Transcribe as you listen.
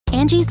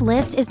Angie's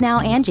List is now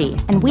Angie,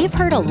 and we've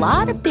heard a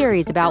lot of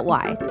theories about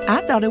why.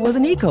 I thought it was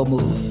an eco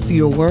move.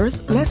 Fewer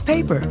words, less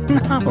paper.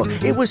 No,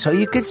 it was so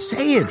you could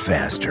say it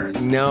faster.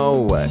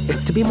 No,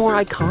 it's to be more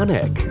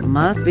iconic.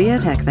 Must be a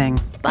tech thing.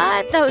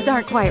 But those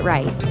aren't quite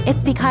right.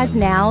 It's because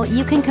now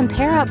you can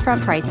compare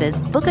upfront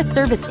prices, book a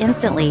service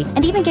instantly,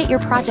 and even get your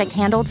project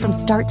handled from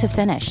start to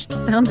finish.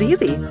 Sounds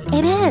easy.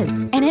 It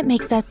is, and it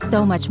makes us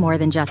so much more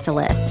than just a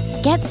list.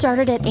 Get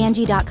started at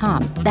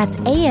Angie.com. That's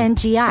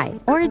ANGI,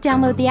 or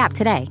download the app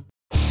today.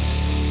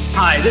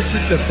 Hi, this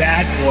is the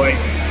bad boy,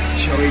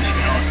 Joey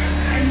Janela,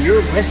 and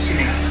you're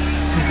listening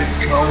to the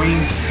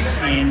Going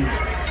in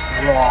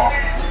Raw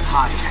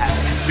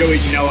podcast. Joey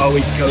Janela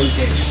always goes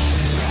in.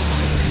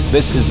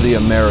 This is the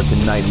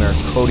American Nightmare,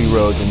 Cody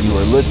Rhodes, and you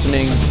are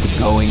listening to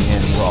Going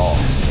in Raw.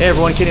 Hey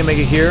everyone, Kenny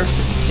Omega here.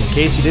 In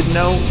case you didn't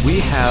know,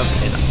 we have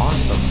an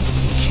awesome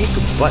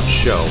kick-butt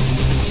show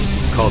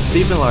called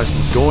Stephen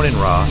Larson's Going in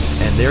Raw,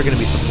 and they're going to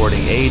be supporting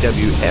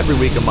AEW every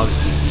week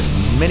amongst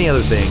many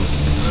other things.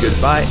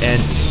 Goodbye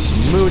and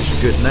smooch.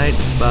 Good night.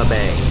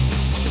 Bye-bye.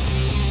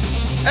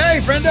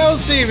 Hey, friendo,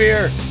 Steve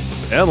here.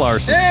 And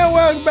Larson. And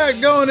welcome back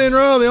to Going in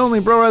Raw, the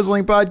only pro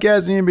wrestling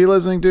podcast you can be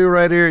listening to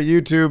right here at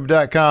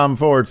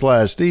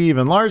youtube.com/Steve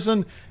and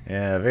Larson.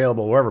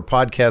 Available wherever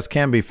podcasts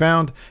can be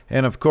found.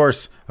 And, of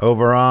course,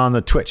 over on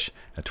the Twitch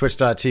at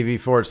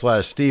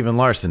twitch.tv/Steve and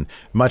Larson.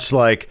 Much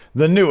like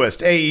the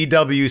newest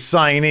AEW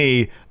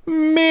signee,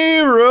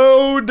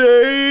 Miro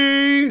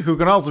Day, who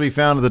can also be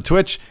found at the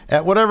Twitch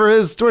at whatever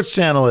his Twitch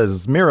channel is.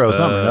 It's Miro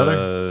something or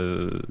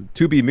another.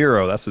 To be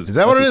Miro. That's his. Is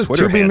that what it is?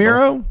 Twitter To be handle.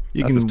 Miro?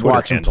 You That's can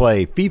watch him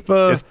play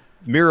FIFA. It's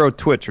Miro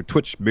Twitch or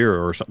Twitch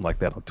Miro or something like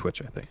that on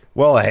Twitch, I think.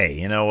 Well, hey,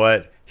 you know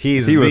what?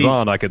 He was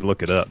on. I could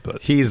look it up,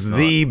 but he's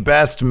the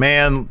best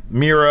man,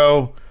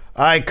 Miro.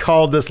 I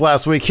called this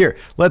last week. Here,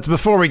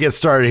 before we get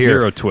started here.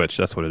 Miro Twitch.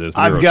 That's what it is.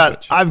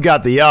 I've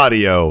got the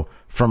audio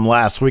from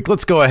last week.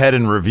 Let's go ahead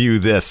and review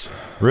this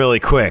really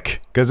quick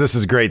because this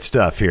is great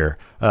stuff here.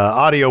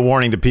 Audio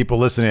warning to people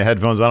listening to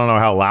headphones. I don't know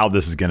how loud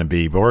this is going to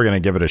be, but we're going to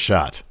give it a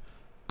shot.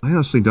 I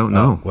honestly don't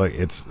know. Look,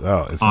 it's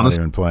not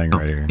even playing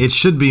right here. It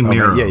should be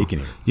Miro. Yeah, you can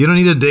hear. You don't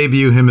need to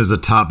debut him as a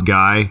top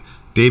guy.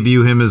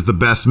 Debut him as the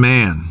best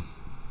man.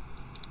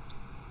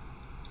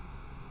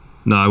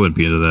 No, I wouldn't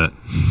be into that.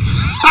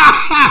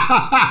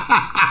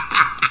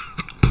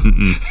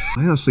 I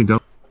honestly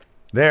don't.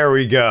 There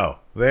we go.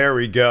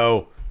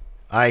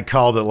 I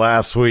called it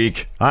last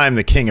week. I'm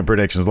the king of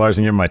predictions.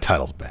 Larson, give me my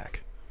titles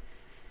back.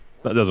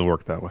 That doesn't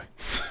work that way.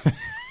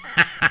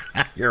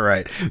 You're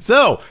right.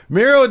 So,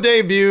 Miro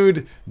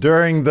debuted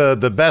during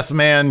the Best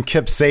Man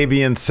Kip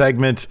Sabian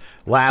segment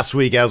last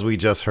week, as we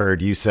just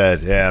heard. You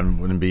said, I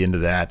wouldn't be into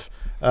that.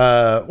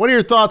 What are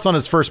your thoughts on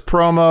his first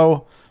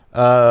promo?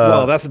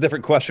 Well, that's a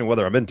different question,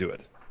 whether I'm into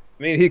it.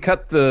 I mean, he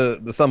cut the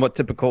somewhat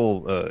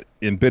typical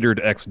embittered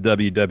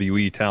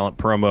ex-WWE talent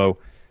promo.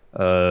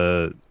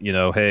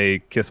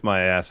 Hey, kiss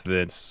my ass,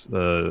 Vince.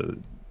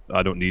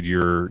 I don't need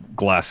your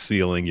glass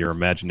ceiling, your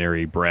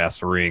imaginary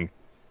brass ring.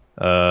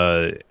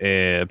 But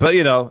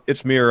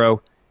it's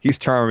Miro. He's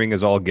charming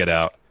as all get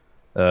out.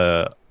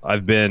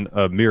 I've been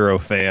a Miro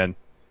fan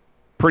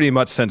pretty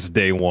much since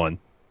day one.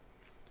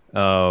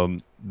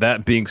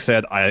 That being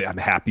said, I'm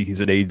happy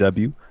he's at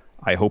AEW.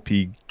 I hope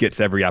he gets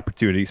every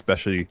opportunity,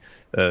 especially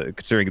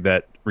considering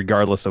that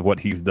regardless of what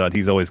he's done,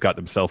 he's always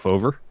gotten himself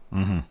over.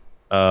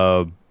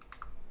 Mm-hmm.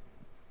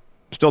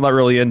 Still not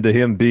really into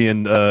him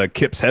being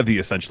Kip's heavy,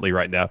 essentially,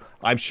 right now.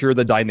 I'm sure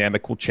the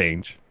dynamic will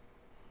change.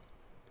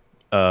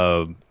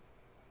 But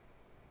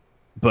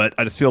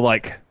I just feel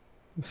like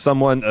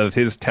someone of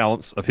his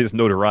talents, of his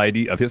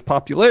notoriety, of his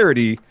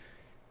popularity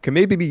can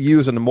maybe be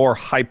used in a more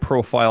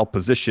high-profile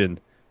position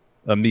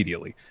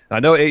immediately.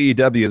 I know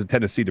AEW has a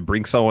tendency to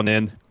bring someone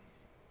in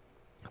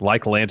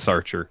like Lance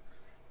Archer.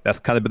 That's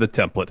kind of been the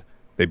template.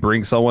 They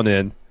bring someone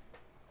in,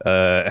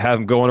 have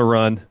him go on a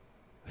run,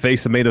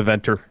 face a main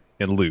eventer,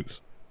 and lose.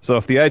 So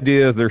if the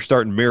idea is they're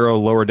starting Miro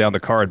lower down the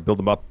card, build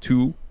him up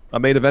to a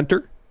main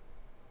eventer,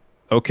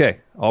 okay,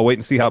 I'll wait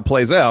and see how it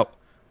plays out.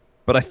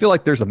 But I feel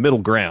like there's a middle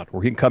ground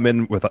where he can come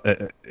in with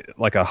a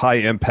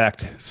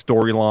high-impact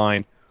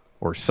storyline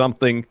or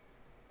something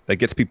that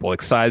gets people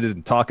excited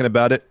and talking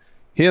about it.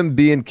 Him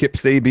being Kip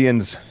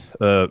Sabian's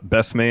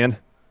best man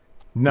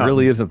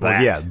really isn't that.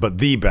 Well, yeah, but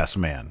the best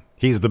man.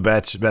 He's the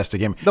best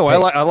game. No, hey.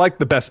 I like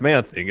the best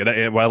man thing.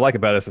 And what I like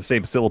about it is the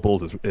same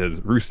syllables as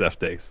Rusev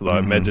Day. So I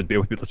imagine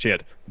being able to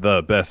chant,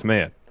 the best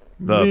man.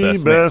 The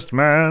best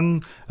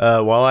man.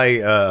 While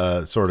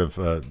I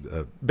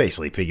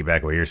basically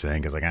piggyback what you're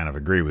saying, because I kind of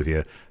agree with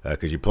you,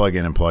 because you plug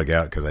in and plug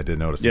out, because I did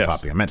notice some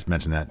popping. I meant to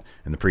mention that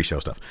in the pre-show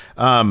stuff.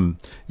 I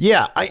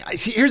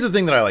see, here's the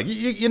thing that I like.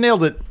 You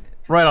nailed it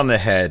right on the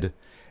head.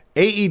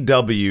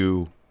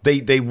 AEW,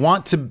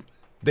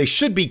 they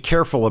should be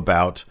careful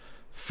about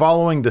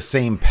following the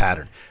same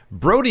pattern.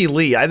 Brody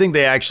Lee, I think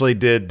they actually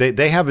did.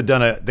 They've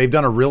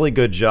done a really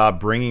good job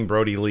bringing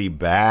Brody Lee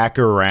back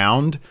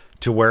around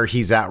to where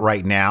he's at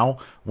right now,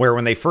 where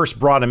when they first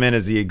brought him in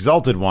as the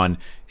Exalted One,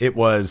 it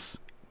was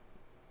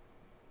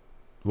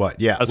What?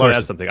 Yeah, I just want to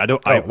add something.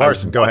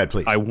 Larson, go ahead,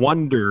 please. I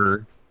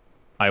wonder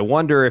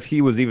if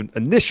he was even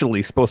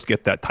initially supposed to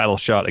get that title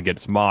shot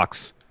against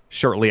Mox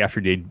shortly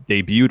after he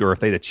debuted, or if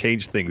they'd have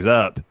changed things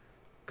up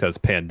because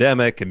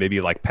pandemic, and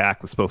maybe like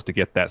Pac was supposed to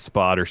get that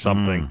spot or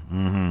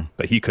something,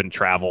 but he couldn't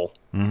travel.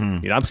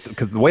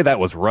 Because the way that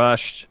was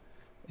rushed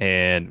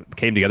and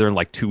came together in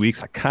like 2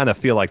 weeks, I kind of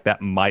feel like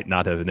that might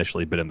not have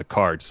initially been in the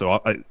card.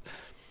 So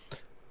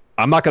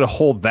I'm not going to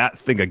hold that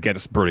thing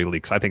against Brodie Lee,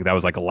 because I think that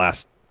was like a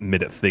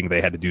last-minute thing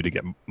they had to do to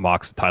get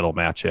Mox a title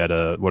match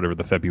at whatever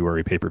the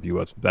February pay-per-view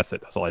was. That's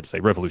it. That's all I had to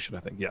say. Revolution, I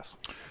think. Yes.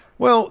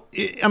 Well,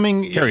 I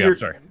mean,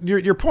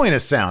 your point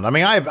is sound. I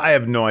mean, I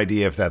have no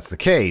idea if that's the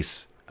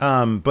case,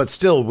 but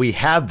still, we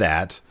had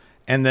that.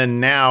 And then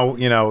now,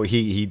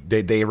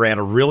 they ran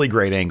a really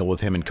great angle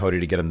with him and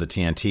Cody to get him the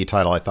TNT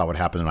title. I thought what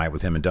happened tonight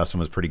with him and Dustin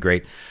was pretty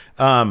great.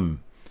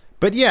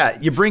 But yeah,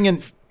 you bring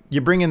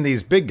in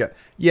these big guys.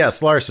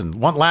 Yes, Larson,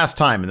 one last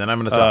time, and then I'm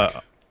going to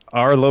talk.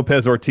 R.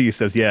 Lopez Ortiz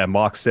says, yeah,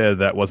 Mox said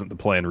that wasn't the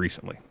plan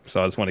recently.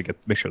 So I just want to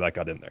make sure that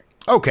got in there.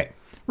 Okay.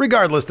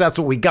 Regardless, that's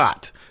what we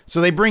got.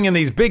 So they bring in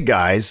these big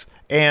guys,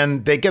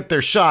 and they get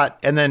their shot,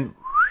 and then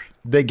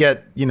they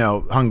get,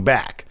 hung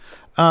back.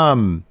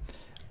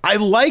 I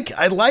like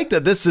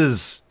that this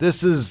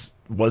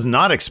was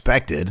not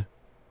expected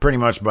pretty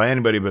much by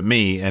anybody but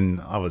me,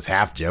 and I was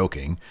half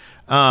joking.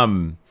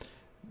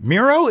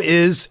 Miro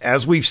is,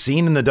 as we've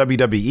seen in the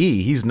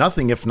WWE, he's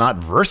nothing if not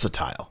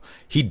versatile.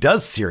 He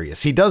does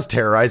serious, he does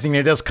terrorizing,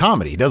 and he does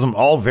comedy. He does them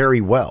all very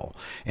well.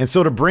 And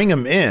so to bring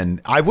him in,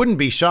 I wouldn't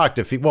be shocked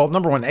if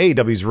number one,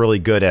 AEW's really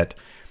good,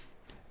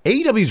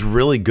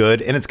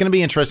 and it's going to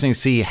be interesting to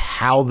see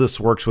how this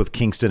works with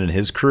Kingston and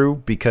his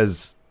crew,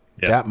 because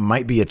that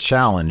might be a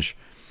challenge.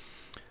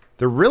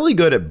 They're really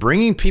good at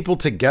bringing people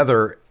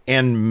together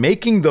and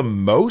making the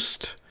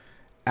most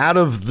out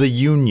of the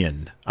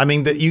union. I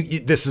mean,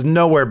 this is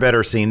nowhere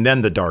better seen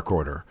than the Dark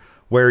Order,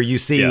 where you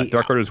see... Yeah,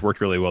 Dark Order's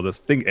worked really well. This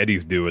thing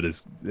Eddie's doing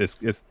is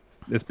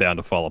bound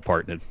to fall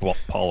apart, and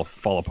fall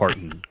apart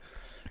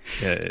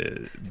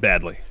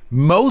badly.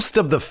 Most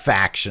of the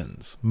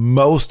factions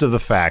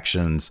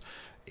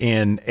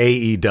in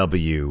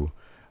AEW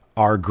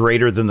are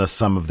greater than the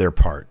sum of their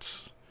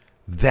parts.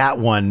 That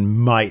one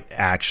might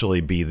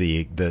actually be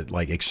the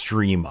like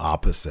extreme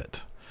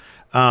opposite.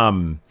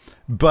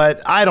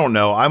 But I don't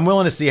know. I'm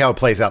willing to see how it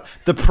plays out.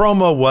 The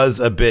promo was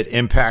a bit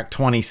Impact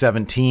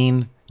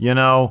 2017,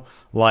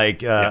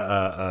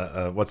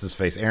 what's his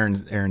face?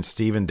 Aaron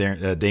Stephen,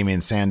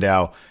 Damian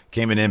Sandow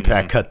came in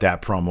Impact, cut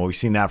that promo. We've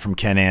seen that from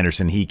Ken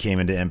Anderson. He came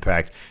into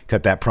Impact,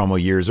 cut that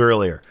promo years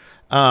earlier.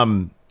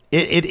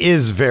 It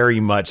is very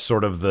much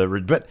sort of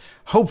but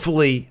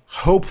hopefully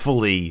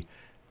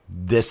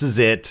this is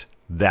it.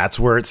 That's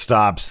where it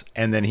stops,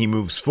 and then he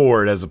moves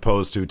forward, as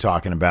opposed to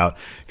talking about,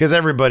 because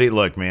everybody,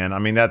 look, man, I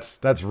mean,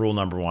 that's rule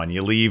number one.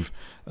 You leave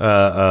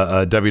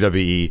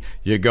WWE,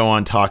 you go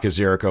on Talk is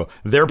Jericho.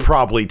 They're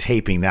probably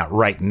taping that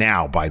right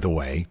now, by the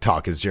way,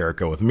 Talk is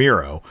Jericho with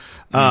Miro.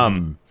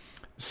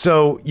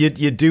 So you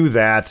do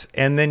that,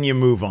 and then you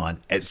move on.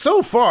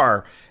 So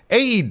far,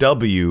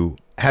 AEW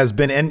has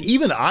been, and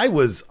even I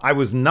was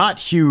not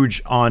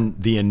huge on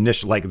the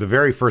initial, like the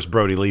very first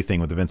Brodie Lee thing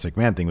with the Vince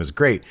McMahon thing was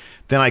great.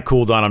 Then I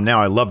cooled on him.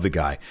 Now I love the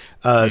guy.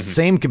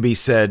 Same could be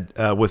said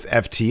with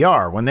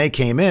FTR. When they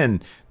came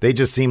in, they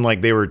just seemed like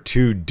they were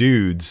two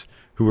dudes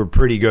who were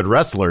pretty good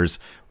wrestlers.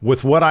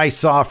 With what I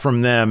saw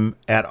from them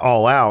at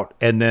All Out,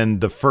 and then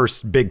the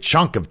first big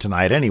chunk of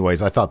tonight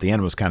anyways, I thought the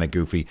end was kind of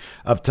goofy.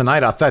 Of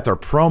tonight, I thought their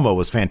promo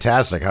was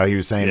fantastic. How he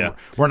was saying,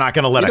 we're not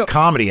going to let a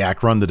comedy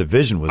act run the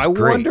division was great.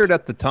 I wondered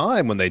at the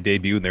time when they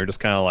debuted, and they were just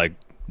kind of like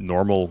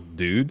normal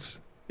dudes,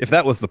 if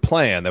that was the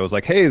plan. That was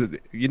like, hey,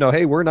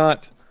 we're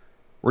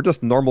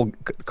just normal,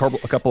 a couple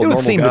of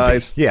normal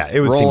guys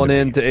rolling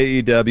into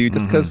AEW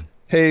just because,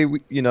 hey,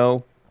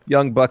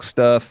 Young Buck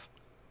stuff,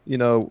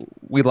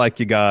 we like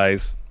you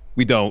guys.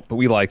 We don't, but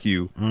we like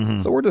you.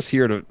 So we're just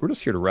here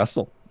to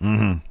wrestle.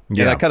 And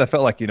I kind of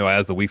felt like,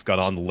 as the weeks got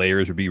on, the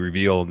layers would be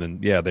revealed,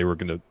 and they were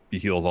going to be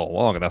heels all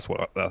along, and that's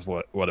what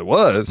it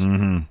was.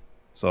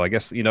 So I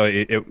guess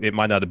it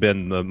might not have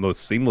been the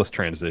most seamless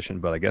transition,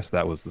 but I guess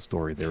that was the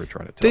story they were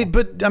trying to tell.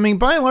 But I mean,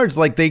 by and large,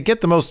 like they get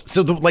the most.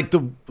 So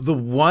the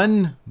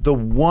one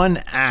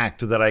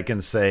act that I can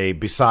say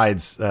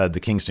besides the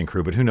Kingston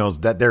crew, but who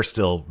knows, that they're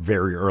still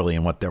very early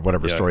in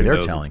whatever story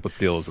they're telling. What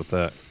deal is with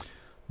that?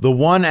 The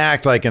one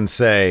act I can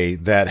say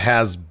that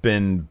has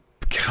been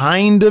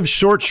kind of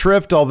short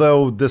shrift,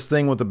 although this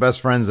thing with the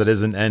best friends that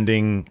isn't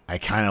ending, I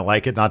kind of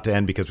like it not to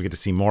end because we get to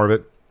see more of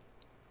it,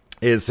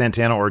 is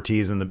Santana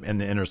Ortiz in the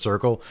Inner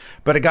Circle.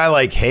 But a guy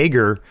like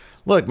Hager,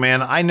 look,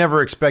 man, I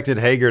never expected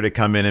Hager to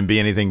come in and be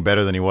anything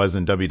better than he was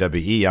in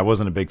WWE. I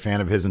wasn't a big fan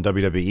of his in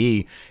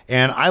WWE,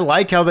 and I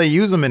like how they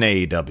use him in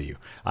AEW.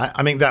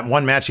 I mean, that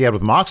one match he had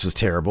with Mox was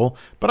terrible,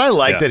 but I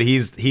like that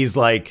he's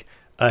like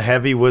a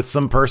heavy with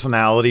some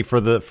personality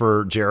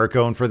for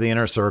Jericho and for the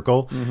Inner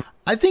Circle.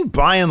 I think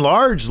by and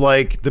large,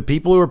 like the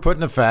people who are put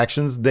into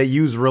factions, they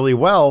use really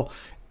well.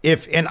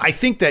 and I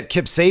think that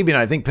Kip Sabian and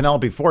I think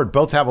Penelope Ford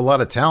both have a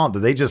lot of talent that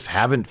they just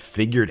haven't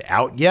figured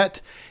out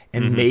yet.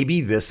 And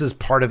maybe this is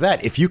part of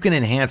that. If you can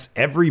enhance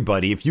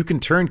everybody, if you can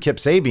turn Kip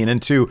Sabian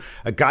into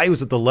a guy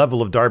who's at the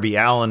level of Darby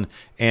Allin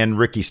and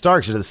Ricky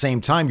Starks, at the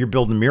same time you're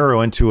building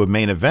Miro into a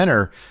main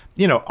eventer,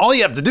 all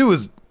you have to do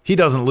is he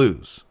doesn't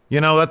lose.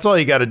 That's all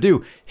you got to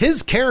do.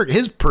 His character,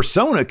 his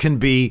persona can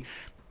be,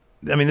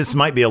 this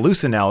might be a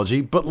loose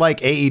analogy, but like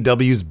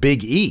AEW's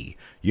Big E.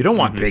 You don't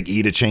want Big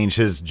E to change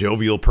his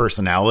jovial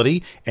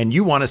personality, and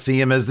you want to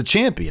see him as the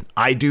champion.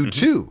 I do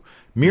too.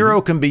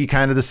 Miro can be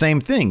kind of the same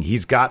thing.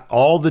 He's got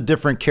all the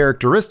different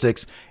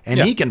characteristics, and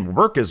he can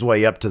work his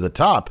way up to the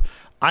top.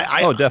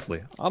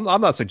 Definitely. I'm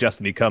not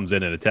suggesting he comes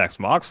in and attacks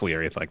Moxley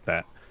or anything like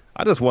that.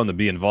 I just want him to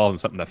be involved in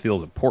something that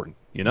feels important,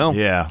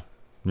 Yeah.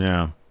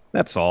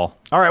 That's all.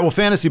 All right, well,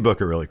 fantasy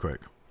book it really quick.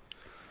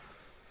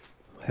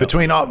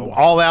 Between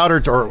all out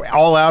or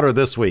all out or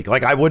this week.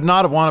 Like, I would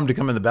not have wanted him to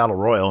come in the Battle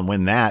Royal and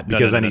win that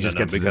because then he just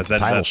gets his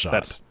title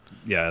shot.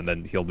 And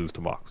then he'll lose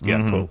to Mox. Yeah,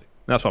 totally.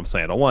 That's what I'm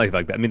saying. I don't want anything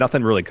like that.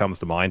 Nothing really comes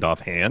to mind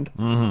offhand.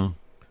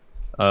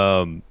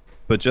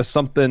 But just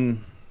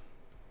something,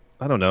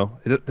 I don't know.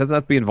 It doesn't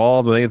have to be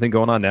involved with anything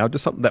going on now.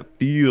 Just something that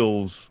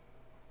feels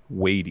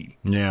weighty.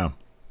 Yeah.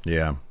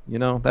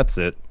 That's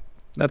it.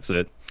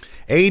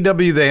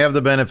 AEW, they have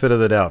the benefit of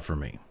the doubt for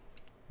me.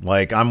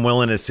 Like, I'm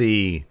willing to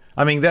see.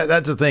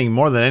 That's the thing.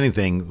 More than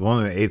anything,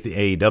 one of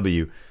the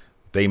AEW,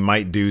 they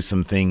might do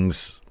some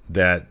things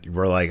that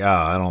we're like,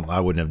 I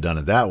wouldn't have done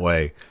it that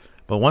way.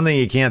 But one thing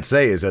you can't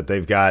say is that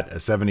they've got a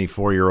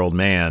 74-year-old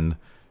man,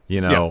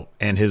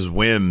 and his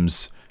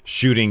whims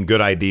shooting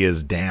good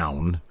ideas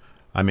down.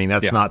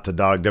 That's not to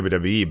dog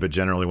WWE, but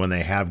generally when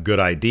they have good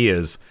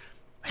ideas,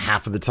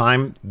 half of the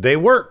time they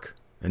work.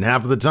 And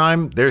half of the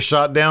time they're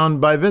shot down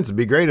by Vince. It'd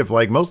be great if,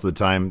 like, most of the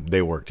time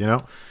they worked,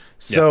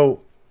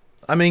 So,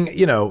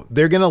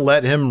 they're going to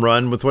let him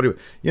run with what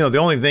the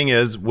only thing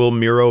is, will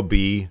Miro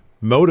be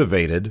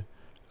motivated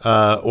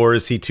or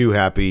is he too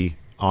happy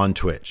on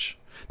Twitch?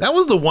 That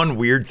was the one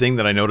weird thing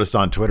that I noticed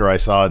on Twitter. I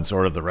saw in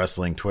sort of the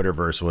wrestling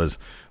Twitterverse was,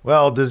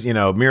 well, does,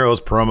 Miro's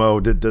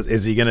promo,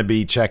 is he going to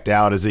be checked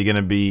out? Is he going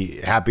to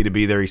be happy to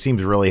be there? He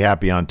seems really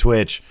happy on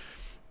Twitch.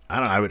 I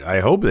don't know.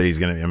 I hope that he's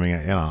going to,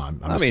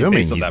 I'm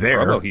assuming he's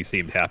there. Promo, he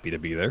seemed happy to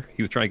be there.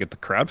 He was trying to get the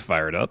crowd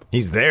fired up.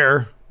 He's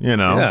there,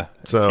 Yeah.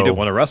 So he didn't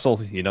want to wrestle.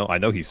 I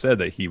know he said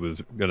that he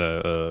was going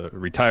to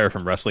retire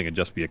from wrestling and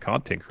just be a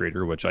content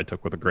creator, which I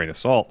took with a grain of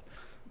salt.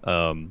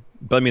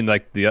 But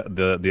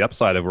the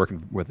upside of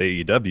working with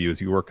AEW is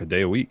you work a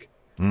day a week.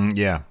 And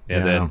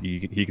then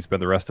he can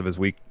spend the rest of his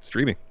week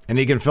streaming. And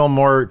he can film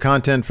more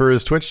content for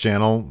his Twitch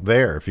channel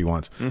there if he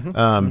wants.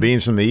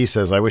 Beans from the East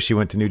says, I wish he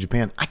went to New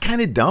Japan. I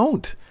kind of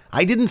don't.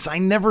 I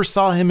never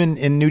saw him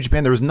in New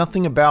Japan. There was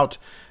nothing about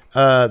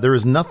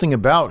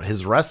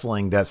his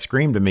wrestling that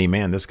screamed to me,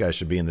 man, this guy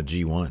should be in the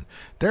G1.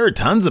 There are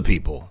tons of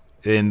people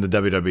in the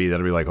WWE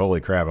that'll be like,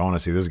 holy crap, I want to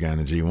see this guy in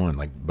the G1,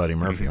 like Buddy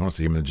Murphy. I want to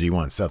see him in the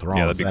G1. Seth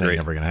Rollins, that ain't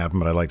never going to happen,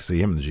 but I'd like to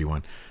see him in the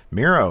G1.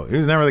 Miro, he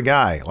was never the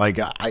guy. Like,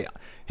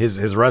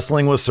 his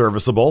wrestling was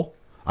serviceable.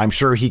 I'm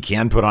sure he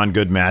can put on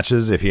good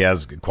matches if he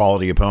has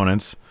quality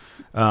opponents.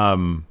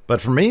 But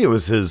for me, it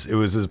was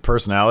his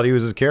personality, it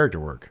was his character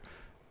work.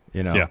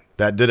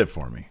 That did it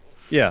for me.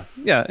 Yeah.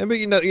 I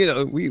mean,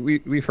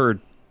 we've heard,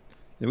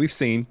 we've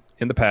seen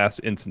in the past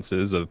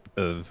instances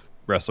of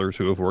wrestlers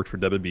who have worked for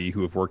WWE,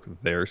 who have worked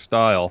with their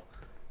style,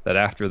 that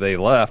after they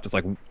left, it's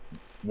like,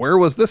 where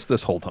was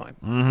this whole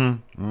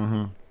time?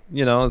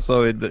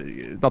 So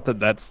not that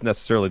that's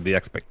necessarily the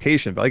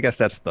expectation, but I guess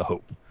that's the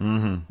hope.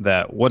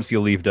 That once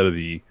you leave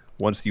WWE,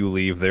 once you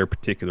leave their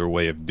particular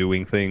way of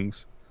doing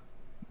things,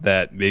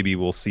 that maybe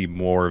we'll see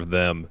more of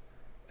them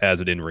as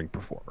an in-ring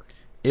performer.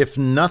 If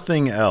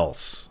nothing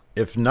else,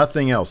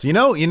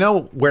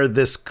 where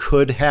this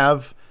could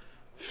have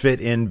fit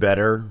in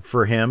better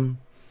for him,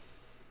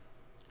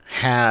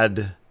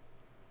 had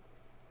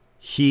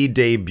he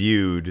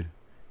debuted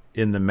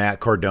in the Matt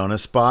Cardona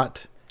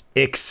spot,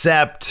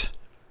 except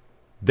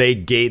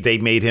they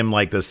made him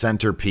like the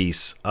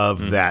centerpiece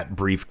of that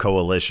brief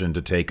coalition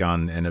to take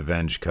on and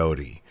avenge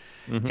Cody.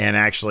 And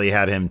actually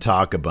had him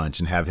talk a bunch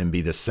and have him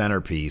be the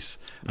centerpiece.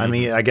 I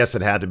mean, I guess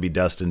it had to be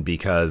Dustin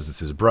because it's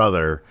his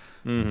brother.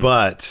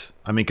 But,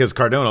 because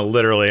Cardona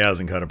literally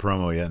hasn't cut a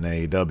promo yet in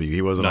AEW.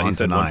 He wasn't on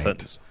tonight. He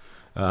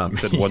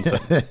said one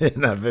sentence.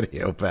 In that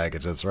video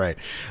package, that's right.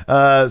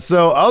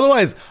 So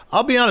otherwise,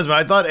 I'll be honest, man,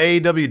 I thought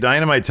AEW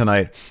Dynamite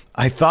tonight,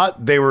 I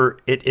thought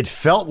it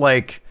felt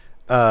like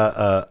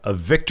a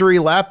victory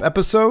lap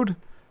episode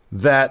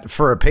that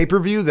for a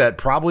pay-per-view that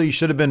probably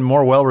should have been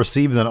more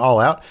well-received than All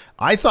Out.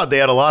 I thought they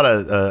had a lot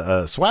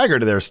of swagger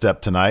to their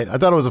step tonight. I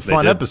thought it was a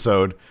fun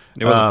episode.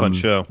 It was a fun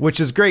show. Which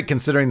is great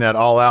considering that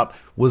All Out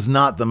was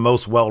not the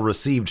most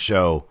well-received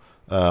show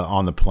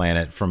on the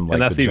planet from like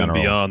and that's the even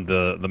general... beyond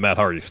the Matt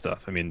Hardy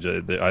stuff. I mean,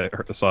 I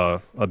saw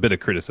a bit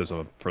of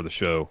criticism for the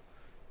show.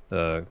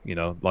 A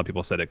lot of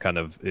people said it kind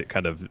of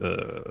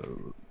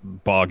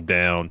bogged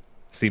down,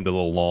 seemed a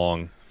little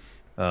long.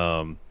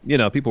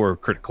 People were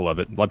critical of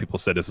it. A lot of people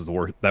said this is the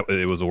worst. That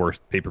it was the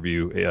worst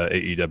pay-per-view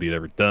AEW had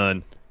ever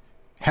done.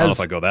 I don't know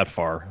if I go that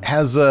far.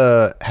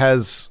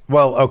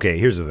 Okay,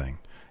 here's the thing.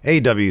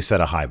 AEW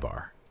set a high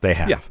bar. They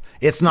have. Yeah.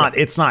 It's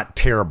not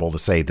terrible to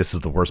say this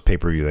is the worst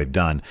pay-per-view they've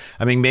done.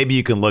 I mean, maybe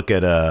you can look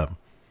at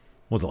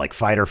was it like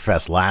Fyter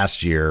Fest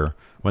last year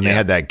when they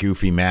had that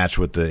goofy match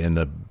with in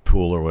the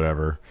pool or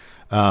whatever.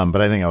 But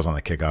I think I was on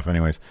the kickoff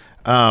anyways.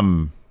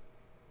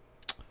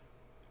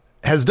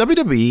 Has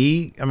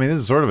WWE, I mean, this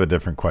is sort of a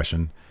different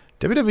question.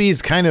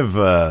 WWE's kind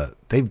of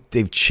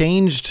they've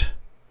changed.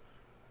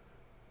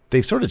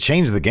 They've sort of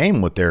changed the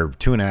game with their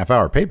 2.5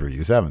 hour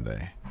pay-per-views, haven't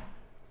they?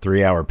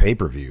 3 hour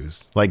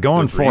pay-per-views, like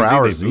going 4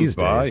 hours these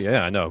days.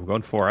 Yeah, I know.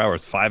 Going 4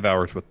 hours, 5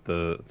 hours with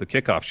the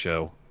kickoff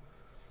show.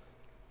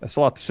 That's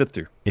a lot to sit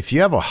through. If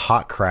you have a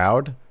hot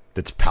crowd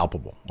that's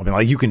palpable, I mean,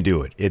 like you can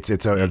do it. It's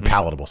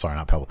palatable. Sorry,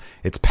 not palpable.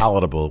 It's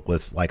palatable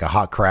with like a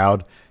hot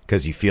crowd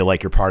because you feel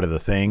like you're part of the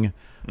thing.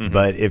 Mm-hmm.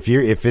 But if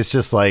it's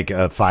just like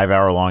a 5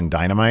 hour long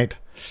Dynamite,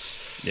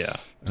 yeah,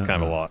 it's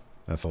kind of a lot.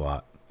 That's a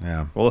lot.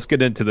 Yeah. Well, let's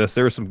get into this.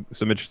 There were some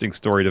interesting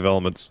story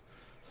developments.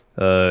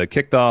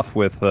 Kicked off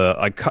with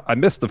I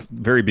missed the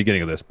very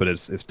beginning of this, but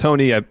it's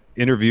Tony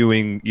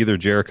interviewing either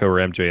Jericho or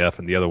MJF,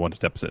 and the other one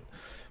steps in.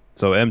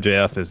 So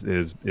MJF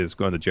is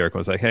going to Jericho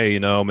and is like, hey,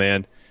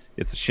 man,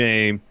 it's a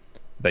shame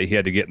that he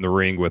had to get in the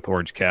ring with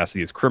Orange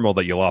Cassidy. It's criminal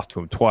that you lost to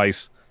him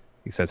twice.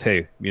 He says,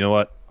 hey, you know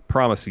what? I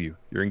promise you're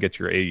going to get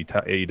your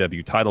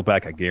AEW title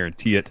back. I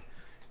guarantee it.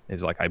 And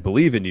he's like, I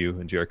believe in you.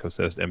 And Jericho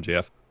says to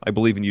MJF, I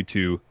believe in you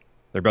too.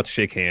 They're about to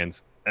shake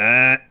hands.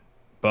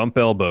 Bump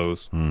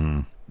elbows.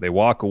 Mm-hmm. They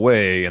walk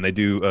away and they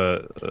do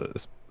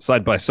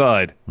side by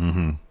side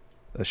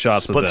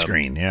shots of them. Split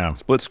screen, yeah.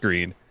 Split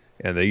screen,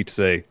 and they each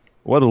say,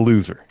 "What a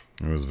loser."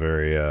 It was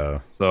very.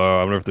 So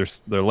I wonder if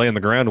they're laying the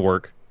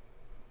groundwork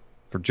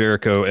for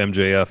Jericho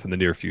MJF in the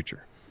near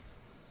future.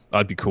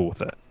 I'd be cool with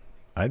that.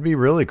 I'd be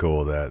really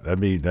cool with that.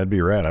 That'd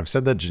be rad. I've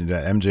said that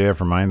MJF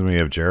reminds me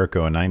of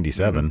Jericho in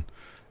 '97.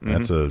 Mm-hmm.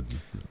 That's a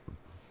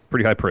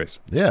pretty high praise.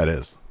 Yeah, it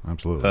is.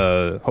 Absolutely.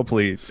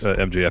 Hopefully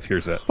MJF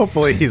hears that.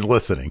 Hopefully he's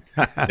listening.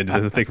 And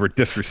doesn't think we're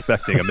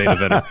disrespecting a main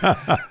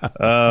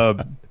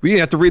eventer. We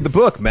have to read the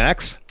book,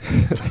 Max.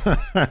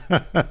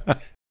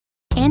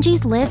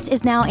 Angie's List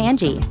is now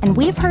Angie, and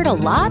we've heard a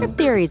lot of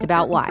theories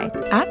about why.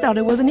 I thought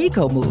it was an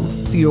eco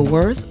move. Fewer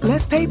words,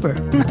 less paper.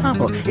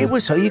 No, it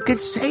was so you could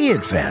say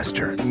it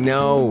faster.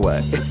 No,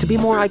 it's to be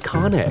more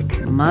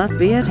iconic. Must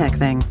be a tech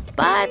thing.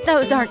 But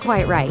those aren't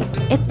quite right.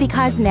 It's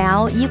because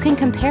now you can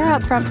compare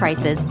upfront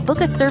prices,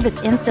 book a service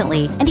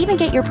instantly, and even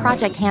get your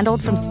project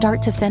handled from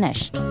start to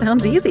finish.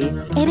 Sounds easy.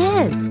 It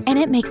is, and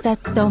it makes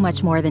us so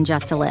much more than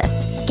just a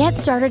list. Get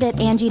started at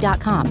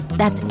Angie.com.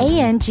 That's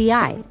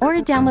ANGI, or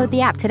download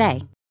the app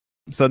today.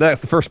 So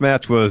next, the first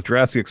match was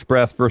Jurassic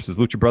Express versus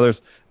Lucha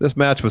Brothers. This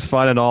match was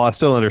fine and all. I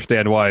still don't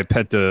understand why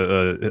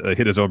Penta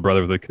hit his own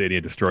brother with a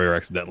Canadian Destroyer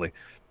accidentally.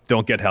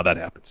 Don't get how that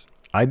happens.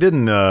 I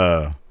didn't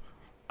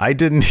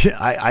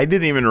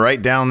even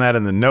write down that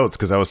in the notes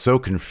because I was so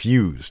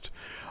confused.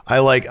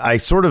 I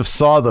sort of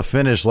saw the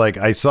finish. Like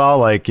I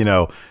saw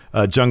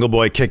Jungle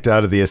Boy kicked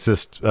out of the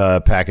assist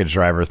package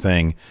driver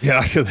thing.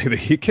 Yeah,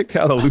 he kicked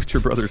out of the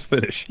Lucha Brothers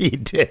finish. He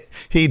did.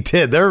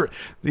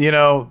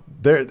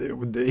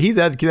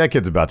 That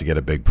kid's about to get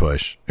a big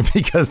push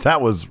because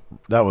that was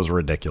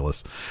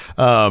ridiculous.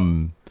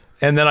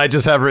 And then I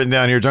just have written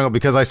down here Jungle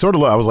because I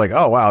was like,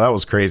 oh wow, that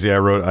was crazy.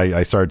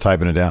 I started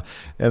typing it down,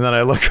 and then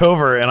I look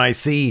over and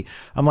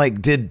I'm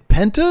like, did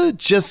Penta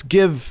just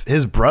give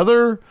his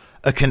brother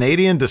a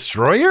Canadian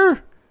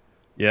Destroyer?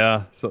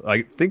 Yeah, so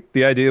I think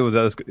the idea was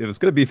that it was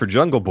going to be for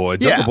Jungle Boy.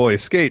 Jungle Boy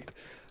escaped,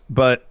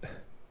 but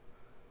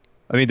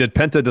I mean, did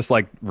Penta just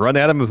run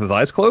at him with his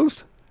eyes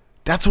closed?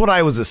 That's what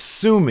I was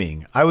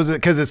assuming.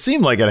 Because it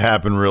seemed like it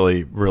happened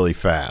really, really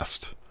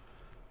fast.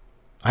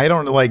 I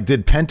don't was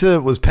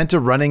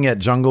Penta running at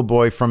Jungle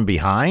Boy from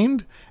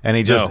behind, and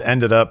he just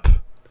ended up.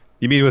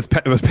 You mean was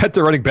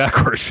Penta running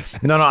backwards?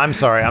 No, I'm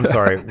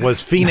sorry.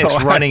 Was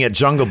Phoenix running at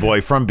Jungle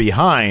Boy from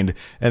behind,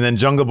 and then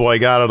Jungle Boy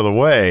got out of the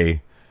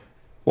way?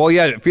 Well,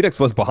 yeah, Phoenix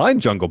was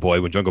behind Jungle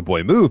Boy when Jungle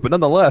Boy moved, but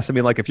nonetheless, I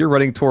mean, if you're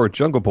running toward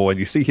Jungle Boy and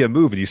you see him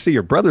move and you see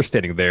your brother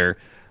standing there,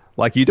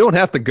 you don't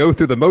have to go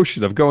through the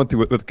motion of going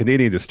through it with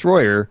Canadian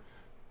Destroyer.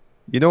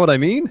 You know what I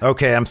mean?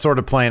 Okay, I'm sort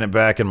of playing it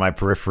back in my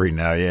periphery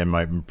now, in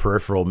my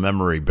peripheral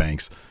memory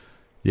banks.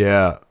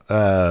 Yeah.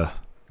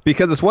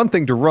 Because it's one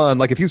thing to run,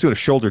 if he's doing a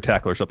shoulder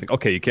tackle or something.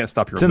 Okay, you can't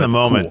stop your. It's in the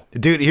moment,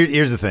 cool. Dude.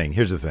 Here's the thing.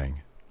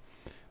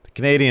 The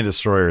Canadian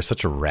Destroyer is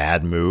such a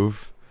rad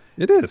move.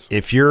 It is.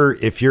 If you're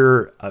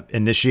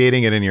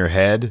initiating it in your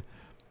head,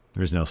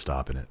 there's no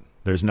stopping it.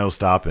 There's no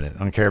stopping it. I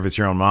don't care if it's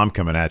your own mom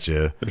coming at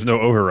you. There's no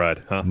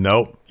override, huh?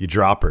 Nope. You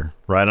drop her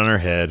right on her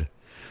head.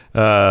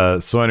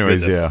 So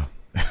anyways, yeah.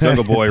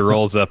 Jungle Boy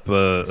rolls up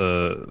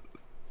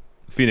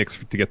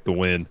Phoenix to get the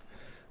win.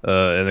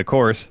 And of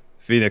course,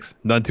 Phoenix,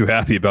 none too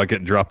happy about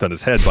getting dropped on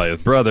his head by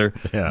his brother.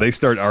 Yeah. They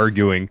start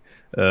arguing.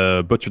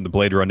 Butcher and the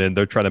Blade run in.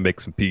 They're trying to make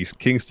some peace.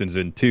 Kingston's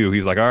in too.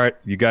 He's like, all right,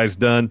 you guys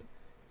done?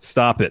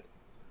 Stop it.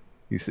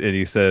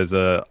 He says,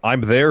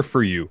 "I'm there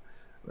for you."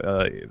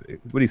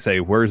 What do you say?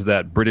 Where's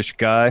that British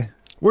guy?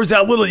 Where's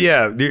that little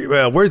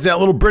where's that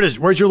little British?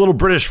 Where's your little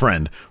British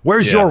friend?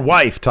 Where's your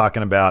wife?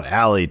 Talking about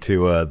Allie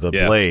to the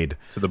Blade.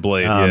 To the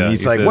Blade.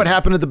 He's like, what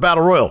happened at the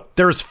Battle Royal?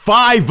 There's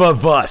 5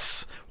 of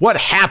us. What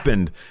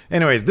happened?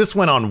 Anyways, this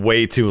went on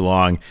way too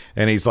long,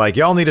 and he's like,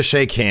 y'all need to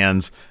shake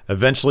hands.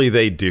 Eventually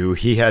they do.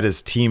 He had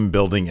his team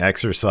building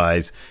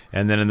exercise,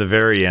 and then in the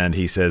very end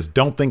he says,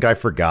 don't think I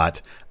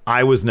forgot.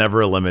 I was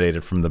never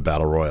eliminated from the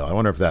Battle Royal. I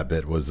wonder if that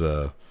bit was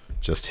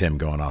just him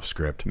going off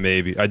script.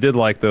 Maybe. I did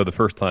like, though, the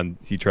first time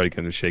he tried to get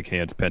him to shake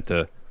hands,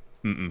 Penta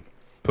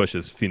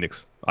pushes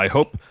Phoenix. I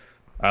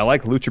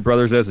like Lucha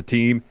Brothers as a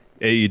team.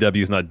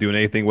 AEW is not doing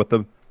anything with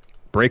them.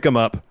 Break them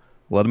up.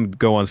 Let them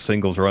go on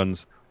singles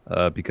runs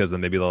because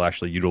then maybe they'll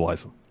actually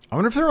utilize them. I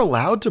wonder if they're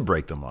allowed to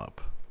break them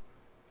up.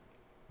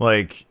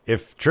 Like,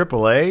 if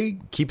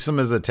AAA keeps them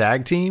as a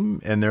tag team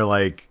and they're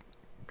like,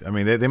 I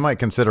mean, they might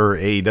consider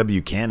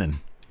AEW canon.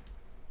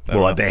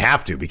 Well, they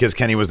have to because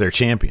Kenny was their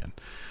champion.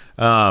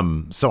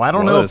 So I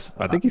don't know.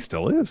 I think he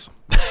still is.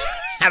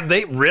 Have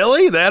they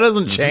really? That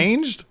hasn't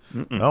changed?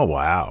 Oh,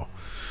 wow.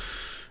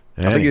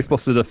 I think he's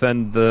supposed to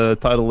defend the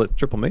title at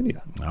Triple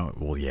Mania. Oh,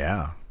 well,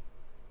 yeah.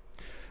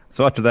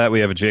 So after that, we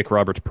have a Jake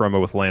Roberts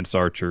promo with Lance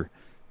Archer.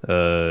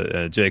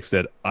 Jake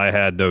said, I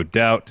had no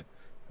doubt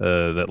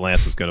that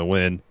Lance was going to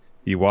win.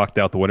 He walked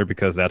out the winner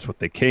because that's what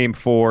they came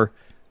for.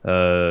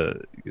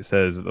 He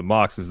says, the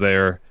Mox is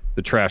there,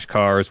 the trash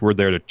cars, we're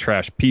there to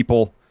trash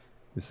people.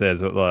 He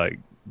says, like,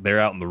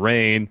 they're out in the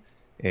rain,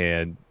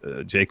 and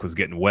Jake was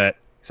getting wet.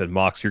 He said,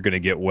 Mox, you're going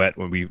to get wet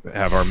when we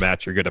have our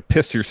match. You're going to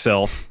piss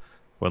yourself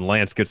when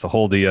Lance gets a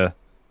hold of you.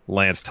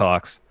 Lance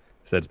talks.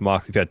 He says,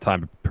 Mox, you've had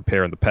time to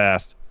prepare in the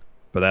past,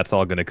 but that's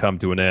all going to come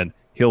to an end.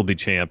 He'll be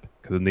champ,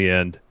 because in the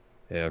end,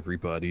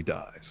 everybody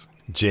dies.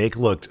 Jake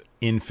looked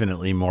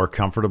infinitely more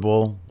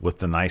comfortable with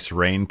the nice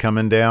rain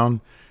coming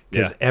down,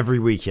 because every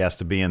week he has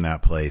to be in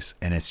that place,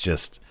 and it's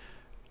just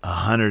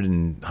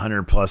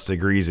 100 plus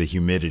degrees of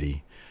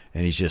humidity.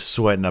 And he's just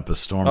sweating up a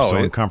storm, so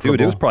uncomfortable.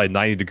 Dude, it was probably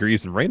 90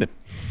 degrees and raining.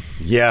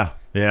 Yeah.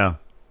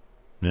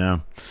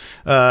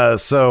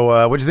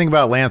 So what'd you think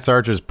about Lance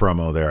Archer's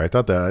promo there? I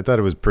thought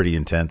it was pretty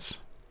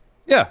intense.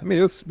 Yeah, I mean,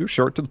 it was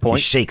short to the point.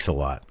 He shakes a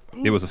lot.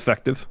 It was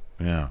effective.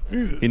 Yeah.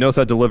 He knows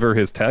how to deliver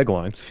his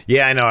tagline.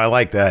 Yeah, I know. I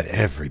like that.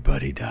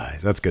 Everybody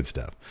dies. That's good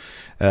stuff.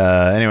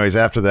 Anyways,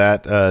 after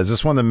that, is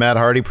this when the Matt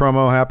Hardy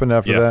promo happened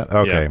after that?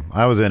 Okay. Yeah.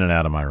 I was in and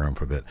out of my room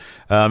for a bit.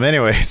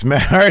 Anyways,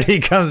 Matt Hardy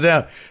comes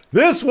down.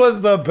 This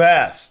was the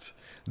best.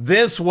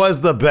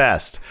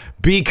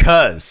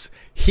 Because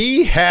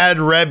he had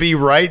Rebby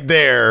right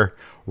there,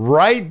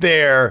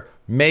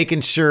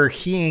 making sure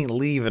he ain't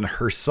leaving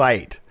her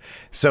sight.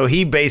 So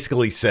he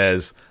basically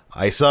says,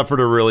 I suffered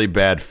a really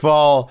bad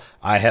fall.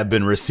 I have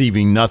been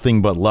receiving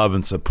nothing but love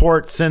and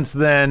support since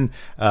then.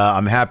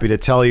 I'm happy to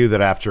tell you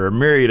that after a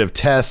myriad of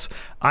tests,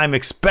 I'm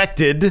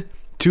expected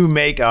to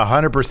make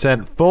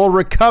 100% full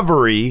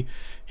recovery.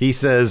 He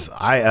says,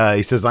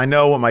 I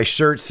know what my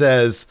shirt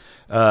says,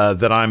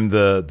 that I'm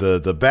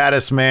the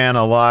baddest man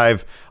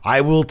alive.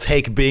 I will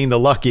take being the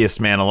luckiest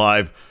man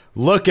alive.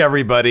 Look,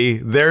 everybody,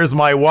 there's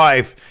my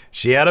wife.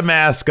 She had a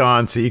mask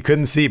on, so you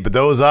couldn't see, but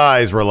those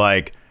eyes were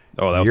like,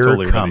 oh, that was you're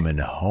totally coming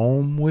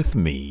home with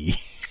me.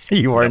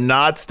 You are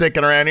not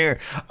sticking around here.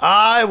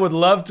 I would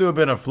love to have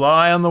been a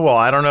fly on the wall.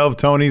 I don't know if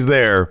Tony's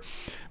there,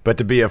 but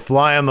to be a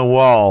fly on the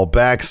wall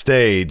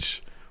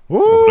backstage. Woo!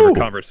 Whatever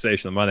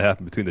conversation that might have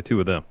happened between the two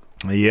of them.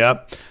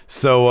 Yep.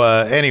 So,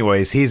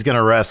 anyways, he's going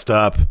to rest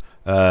up.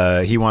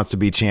 He wants to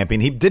be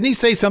champion. Didn't he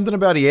say something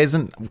about he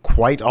isn't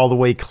quite all the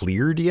way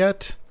cleared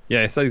yet?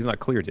 Yeah, he said he's not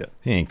cleared yet.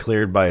 He ain't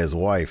cleared by his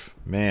wife.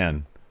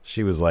 Man,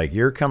 she was like,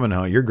 you're coming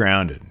home. You're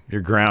grounded.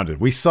 You're grounded.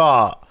 We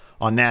saw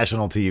on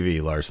national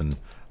TV, Larson,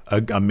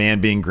 a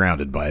man being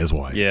grounded by his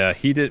wife. Yeah,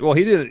 he did. Well,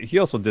 he did. He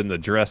also didn't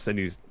address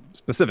any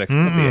specifics,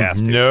 but he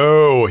asked to.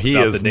 No, he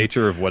about is. The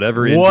nature of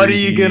whatever injury what are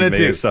you gonna he may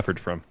do? have suffered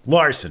from.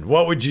 Larson,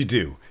 what would you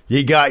do?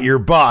 You got your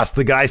boss,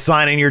 the guy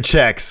signing your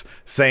checks,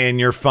 saying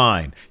you're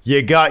fine.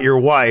 You got your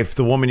wife,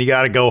 the woman you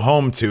got to go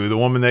home to, the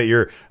woman that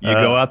you're... You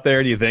go out there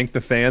and you thank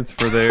the fans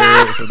for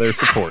their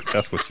support.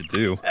 That's what you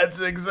do. That's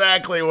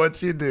exactly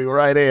what you do.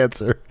 Right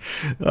answer.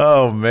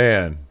 Oh,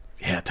 man.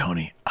 Yeah,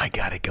 Tony, I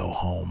got to go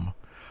home.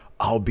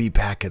 I'll be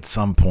back at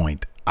some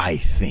point, I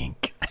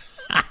think.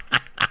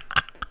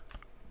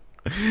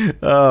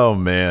 Oh,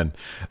 man.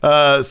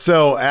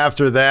 So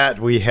after that,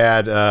 we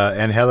had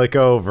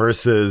Angelico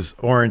versus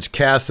Orange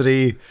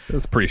Cassidy. It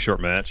was a pretty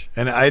short match.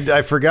 And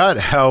I forgot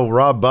how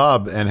Rob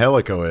Bob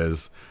Angelico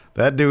is.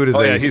 That dude is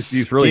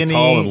he's really skinny,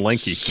 tall and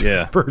lanky.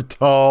 Super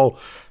tall.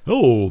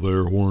 Hello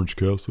there, Orange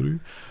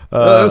Cassidy. It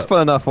was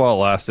fun enough while it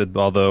lasted,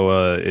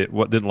 although it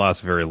didn't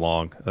last very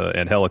long.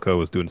 Angelico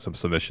was doing some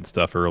submission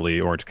stuff early.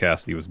 Orange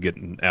Cassidy was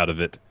getting out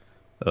of it,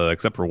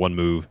 except for one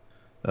move.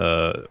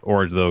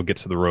 Orange, though,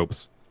 gets to the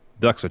ropes.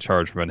 Ducks a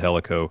charge from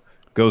Angelico,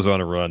 goes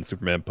on a run,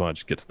 Superman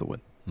punch, gets the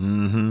win.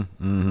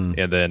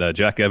 And then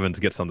Jack Evans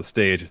gets on the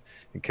stage,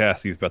 and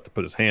Cassidy's about to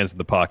put his hands in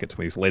the pockets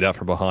when he's laid out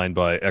from behind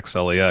by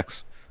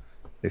XLAX.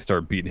 They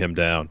start beating him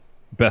down.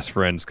 Best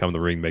friends come to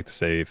the ring, make the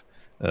save.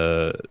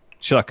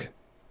 Chuck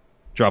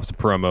drops a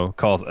promo,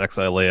 calls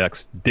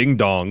XLAX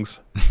ding-dongs.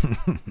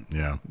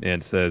 Yeah.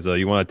 And says,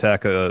 you want to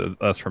attack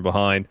us from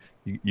behind?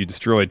 You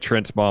destroyed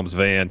Trent's mom's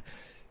van.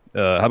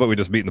 How about we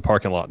just meet in the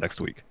parking lot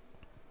next week?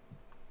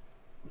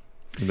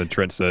 And then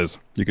Trent says,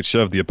 you could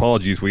shove the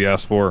apologies we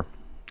asked for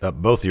up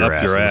both your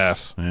asses. Your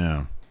ass.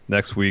 Yeah.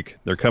 Next week,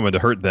 they're coming to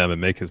hurt them and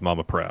make his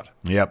mama proud.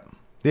 Yep.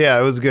 Yeah,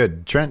 it was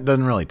good. Trent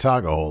doesn't really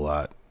talk a whole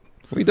lot.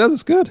 When he does,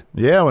 it's good.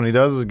 Yeah, when he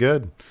does, it's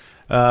good.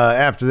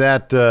 After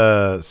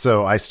that,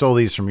 so I stole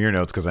these from your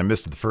notes because I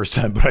missed it the first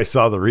time, but I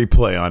saw the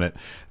replay on it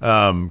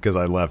because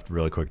I left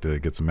really quick to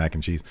get some mac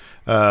and cheese.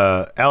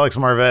 Alex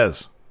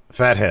Marvez,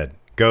 fathead,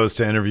 goes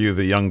to interview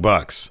the Young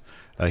Bucks.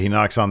 He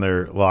knocks on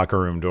their locker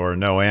room door,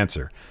 no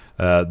answer.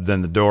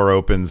 Then the door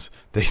opens,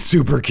 they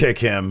super kick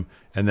him,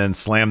 and then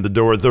slam the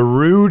door. The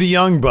rude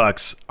Young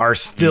Bucks are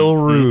still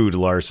rude,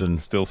 Larson.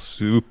 Still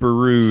super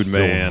rude,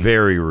 still man.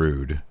 Very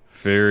rude.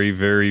 Very,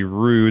 very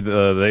rude.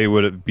 They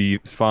would be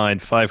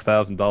fined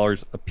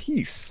 $5,000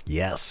 apiece.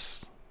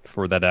 Yes.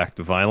 For that act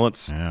of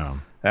violence. Yeah.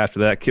 After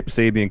that, Kip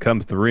Sabian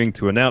comes to the ring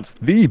to announce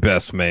the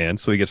best man.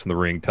 So he gets in the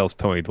ring, tells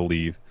Tony to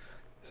leave.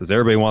 Says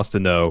everybody wants to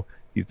know.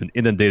 He's been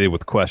inundated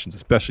with questions,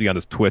 especially on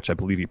his Twitch. I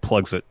believe he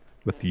plugs it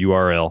with the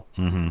URL.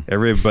 Mm-hmm.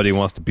 Everybody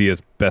wants to be his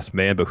best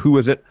man, but who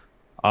is it?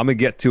 I'm going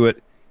to get to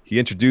it. He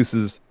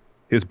introduces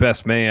his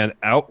best man.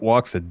 Out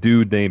walks a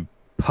dude named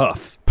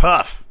Puff.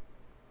 Puff.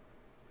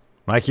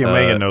 Mikey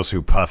Omega knows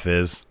who Puff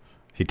is.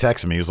 He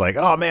texted me. He was like,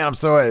 "Oh man, I'm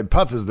so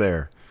Puff is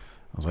there."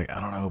 I was like, "I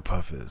don't know who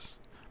Puff is."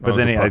 But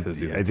then I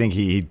think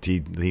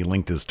he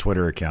linked his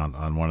Twitter account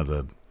on one of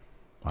the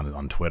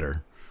on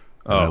Twitter.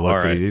 And I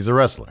looked at it. He's a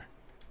wrestler.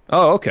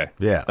 Oh, okay.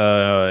 Yeah.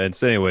 And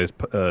so, anyways,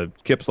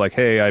 Kip's like,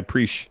 "Hey, I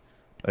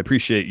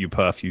appreciate you,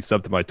 Puff. You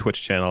subbed to my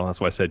Twitch channel. That's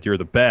why I said you're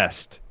the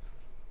best,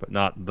 but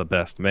not the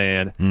best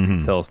man."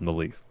 Mm-hmm. Tells him to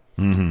leave.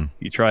 Mm-hmm.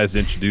 He tries to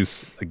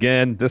introduce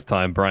again. This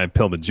time, Brian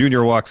Pillman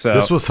Jr. walks out.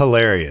 This was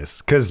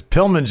hilarious because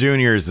Pillman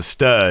Jr. is a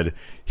stud.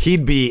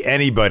 He'd be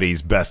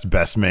anybody's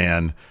best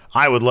man.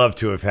 I would love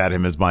to have had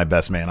him as my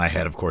best man. I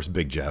had, of course,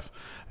 Big Jeff.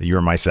 You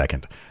were my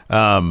second.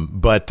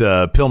 But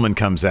Pillman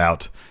comes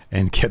out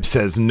and Kip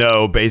says,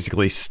 "No,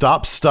 basically,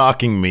 stop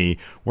stalking me.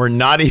 We're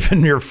not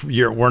even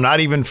we're not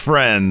even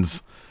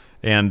friends."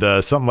 And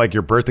something like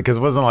your birthday, because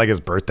it wasn't like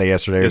his birthday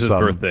yesterday or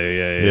something. His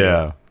birthday,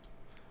 yeah.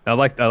 I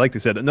like to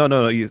say that. No.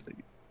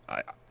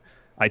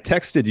 I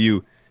texted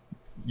you.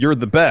 You're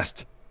the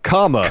best,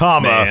 comma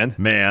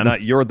man.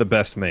 Not you're the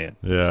best man.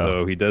 Yeah.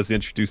 So he does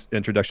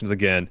introductions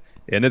again,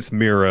 and it's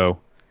Miro.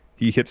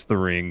 He hits the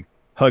ring,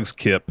 hugs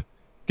Kip,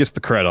 gets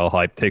the crowd all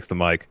hyped, takes the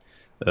mic.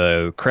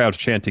 Crowd's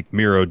chanting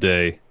Miro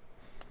Day,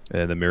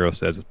 and then Miro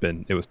says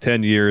it was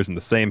 10 years in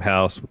the same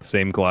house with the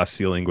same glass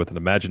ceiling with an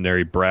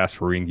imaginary brass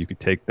ring. You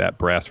could take that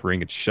brass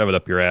ring and shove it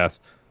up your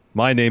ass.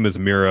 My name is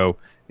Miro,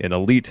 and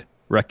Elite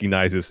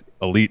recognizes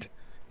Elite.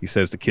 He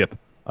says to Kip,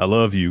 "I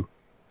love you.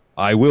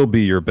 I will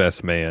be your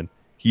best man."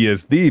 He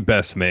is the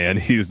best man.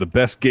 He is the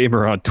best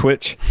gamer on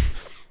Twitch.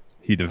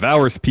 He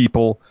devours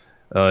people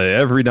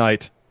every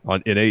night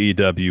in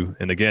AEW.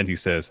 And again, he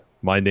says,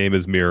 "My name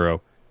is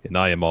Miro, and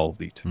I am all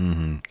elite."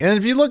 Mm-hmm. And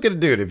if you look at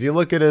it, dude, if you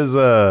look at his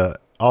Miro,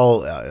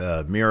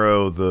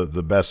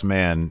 the best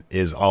man,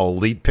 is all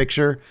elite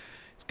picture.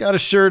 He's got a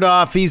shirt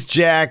off. He's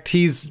jacked.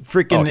 He's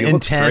freaking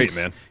intense.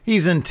 Great, man.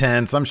 He's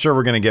intense. I'm sure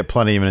we're going to get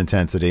plenty of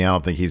intensity. I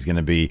don't think he's going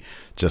to be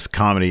just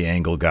comedy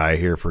angle guy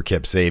here for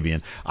Kip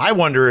Sabian. I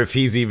wonder if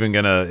he's even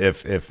going to,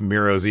 if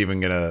Miro's even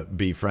going to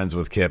be friends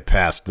with Kip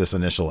past this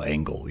initial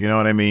angle. You know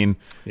what I mean?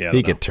 Yeah.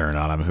 He could turn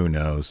on him. Who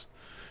knows?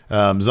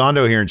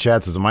 Zondo here in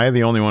chat says, "Am I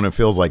the only one who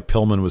feels like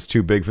Pillman was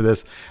too big for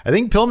this?" I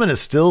think Pillman is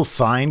still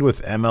signed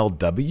with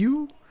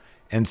MLW.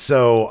 And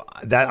so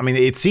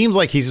it seems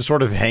like he's just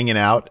sort of hanging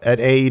out at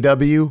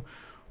AEW,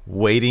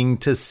 waiting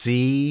to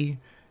see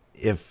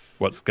if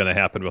what's going to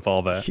happen with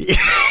all that.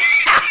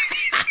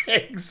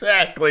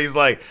 Exactly. He's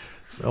like,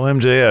 "So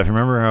MJF,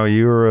 remember how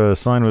you were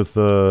signed with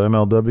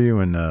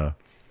MLW and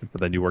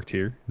but then you worked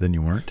here? Then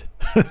you weren't."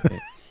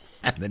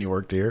 And then you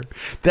worked here.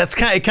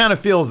 It kind of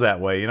feels that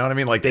way. You know what I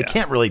mean? Like they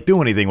can't really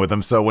do anything with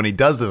him. So when he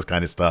does this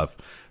kind of stuff,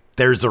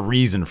 there's a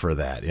reason for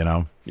that, you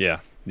know? Yeah.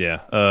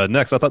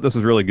 Next, I thought this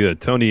was really good.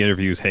 Tony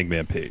interviews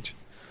Hangman Page.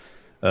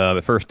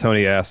 At first,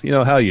 Tony asks,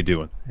 "How you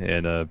doing?"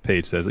 And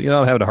Page says, "I'm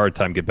having a hard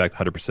time getting back to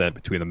 100%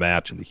 between the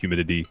match and the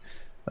humidity.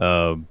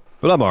 But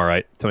I'm all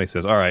right." Tony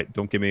says, "All right,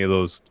 don't give me any of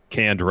those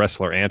canned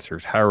wrestler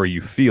answers. How are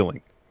you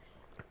feeling?"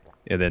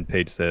 And then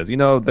Page says,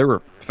 "There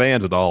were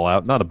fans at All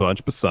Out, not a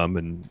bunch, but some,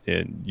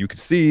 and you could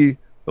see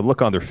the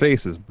look on their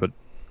faces, but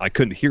I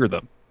couldn't hear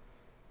them."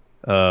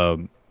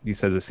 He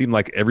says it seemed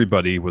like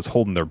everybody was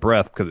holding their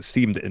breath because it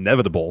seemed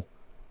inevitable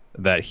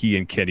that he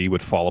and Kenny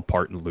would fall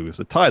apart and lose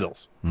the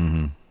titles.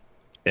 Mm-hmm.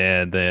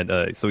 And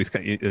then so he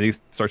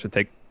starts to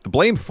take the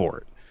blame for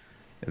it.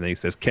 And then he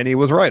says, "Kenny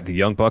was right. The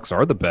Young Bucks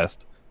are the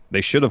best.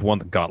 They should have won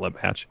the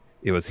gauntlet match.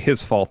 It was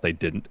his fault they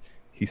didn't."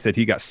 He said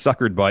he got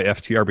suckered by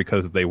FTR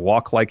because they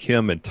walk like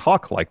him and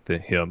talk like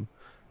him,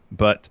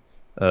 but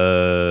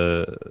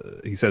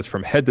He says,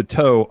 from head to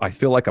toe, I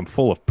feel like I'm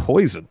full of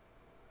poison.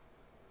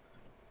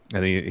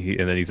 And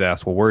then he's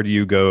asked, well, where do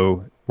you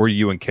go? Where do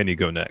you and Kenny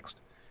go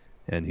next?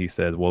 And he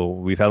said, well,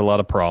 we've had a lot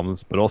of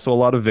problems, but also a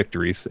lot of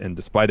victories. And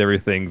despite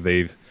everything,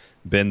 they've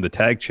been the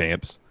tag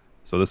champs.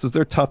 So this is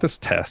their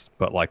toughest test.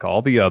 But like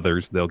all the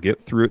others, they'll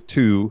get through it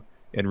too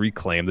and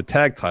reclaim the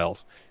tag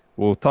titles.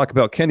 We'll talk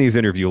about Kenny's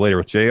interview later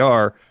with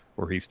JR,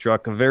 where he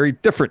struck a very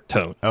different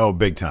tone. Oh,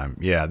 big time.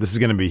 Yeah, this is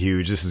going to be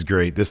huge. This is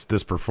great. This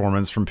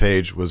performance from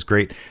Page was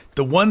great.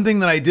 The one thing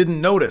that I didn't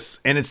notice,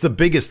 and it's the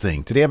biggest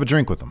thing, did he have a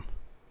drink with him?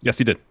 Yes,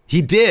 he did.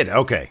 He did?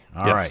 Okay.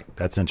 All right.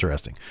 That's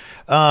interesting.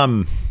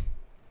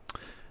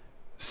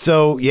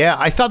 So, yeah,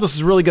 I thought this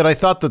was really good. I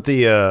thought that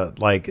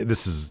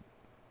this is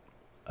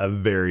a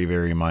very,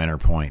 very minor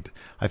point.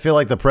 I feel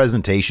like the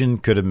presentation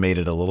could have made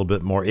it a little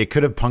bit more. It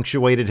could have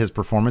punctuated his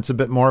performance a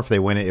bit more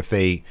if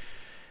they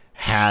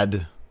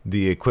had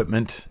the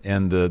equipment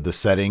and the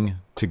setting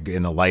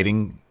in the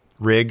lighting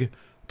rig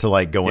to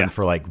like go in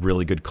for like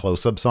really good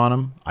close-ups on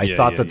him. I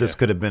thought that this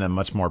could have been a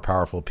much more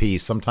powerful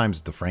piece.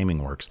 Sometimes the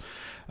framing works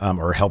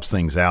or helps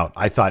things out.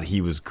 I thought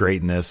he was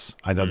great in this.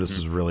 I thought this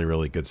was really,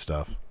 really good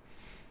stuff.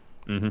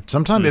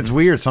 Sometimes it's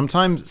weird.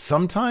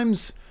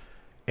 Sometimes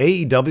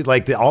AEW,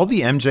 like all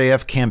the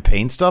MJF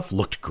campaign stuff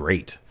looked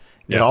great.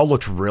 It all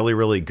looked really,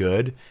 really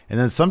good. And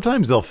then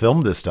sometimes they'll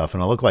film this stuff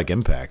and it'll look like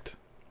Impact.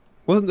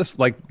 Wasn't this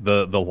like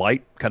the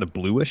light kind of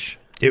bluish?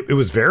 It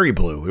was very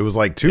blue. It was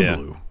like too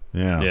blue.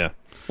 Yeah. Yeah.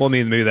 Well, I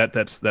mean, maybe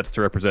that's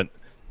to represent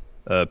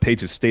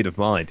Page's state of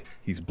mind.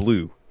 He's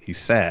blue. He's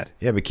sad.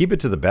 Yeah, but keep it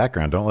to the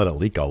background. Don't let it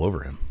leak all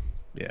over him.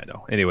 Yeah,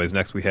 no. Anyways,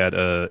 next we had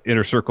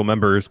Inner Circle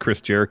members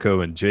Chris Jericho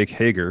and Jake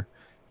Hager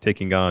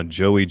taking on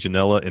Joey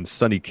Janela and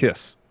Sonny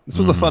Kiss. This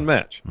was a fun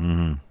match.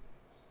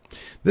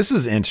 This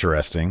is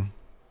interesting.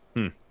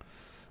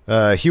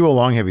 Hugo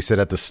Longheavy said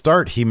at the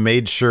start he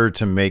made sure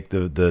to make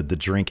the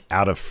drink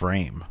out of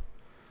frame.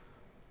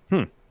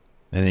 And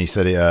then he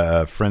said,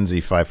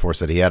 Frenzy54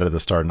 said he added at the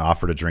start and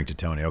offered a drink to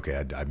Tony.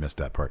 Okay, I missed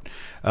that part.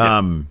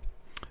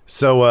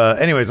 So,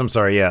 anyways, I'm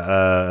sorry.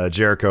 Yeah,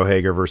 Jericho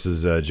Hager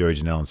versus Joey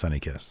Janela and Sonny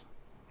Kiss.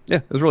 Yeah,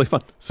 it was really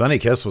fun. Sonny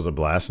Kiss was a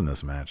blast in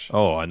this match.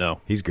 Oh, I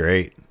know. He's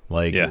great.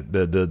 Like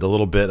the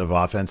little bit of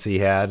offense he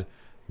had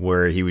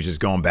where he was just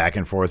going back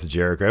and forth with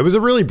Jericho. It was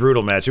a really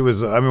brutal match. It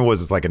was,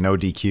 was it like a no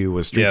DQ?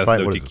 Was Street Fight?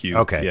 No what DQ.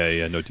 Okay.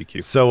 Yeah, no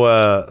DQ. So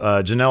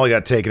Janela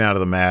got taken out of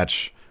the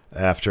match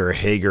after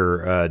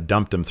Hager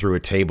dumped him through a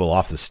table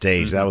off the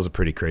stage. That was a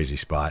pretty crazy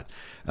spot.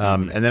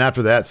 And then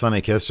after that, Sonny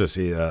Kiss just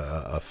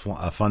a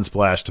fun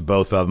splash to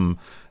both of them.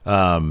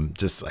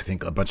 Just, I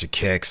think, a bunch of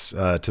kicks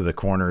to the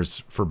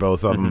corners for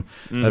both of them.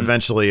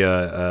 Eventually,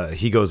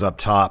 he goes up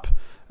top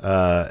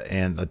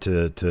and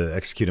to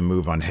execute a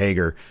move on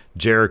Hager.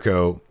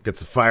 Jericho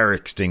gets the fire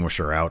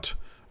extinguisher out,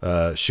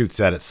 shoots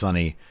at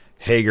Sonny.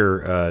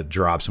 Hager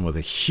drops him with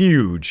a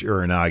huge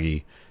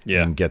Uranagi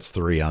and gets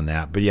 3 on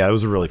that. But, yeah, it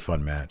was a really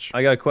fun match.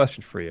 I got a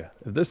question for you.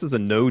 If this is a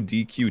no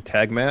DQ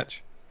tag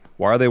match,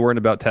 why are they worrying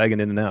about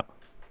tagging in and out?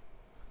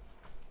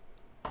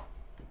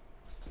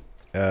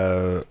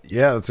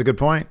 Yeah, that's a good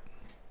point.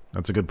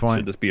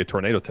 Should this be a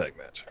tornado tag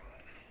match?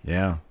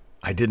 Yeah.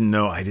 I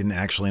didn't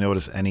actually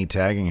notice any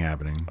tagging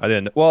happening. I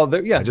didn't. Well,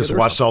 I just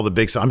watched all the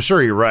big. I'm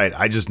sure you're right.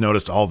 I just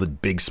noticed all the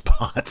big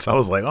spots. I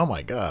was like, oh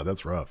my God,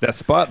 that's rough. That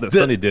spot that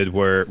Sonny did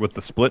where with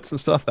the splits and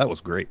stuff, that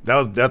was great.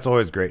 That's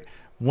always great.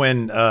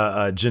 When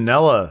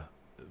Janela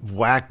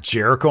whacked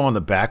Jericho on the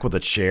back with a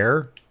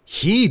chair,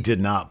 he did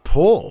not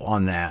pull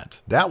on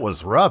that. That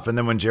was rough. And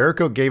then when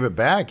Jericho gave it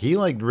back, he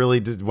went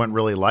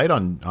really light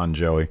on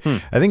Joey.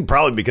 I think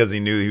probably because he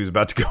knew he was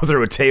about to go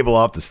through a table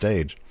off the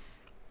stage.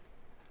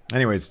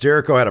 Anyways,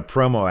 Jericho had a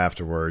promo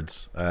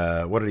afterwards.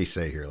 What did he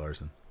say here,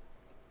 Larson?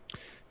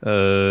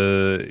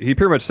 He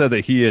pretty much said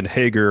that he and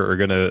Hager are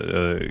going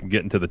to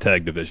get into the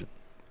tag division.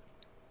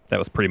 That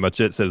was pretty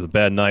much it. Said it was a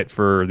bad night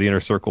for the Inner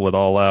Circle at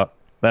All Out.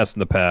 That's in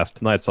the past.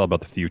 Tonight it's all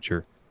about the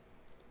future.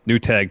 New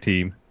tag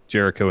team,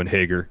 Jericho and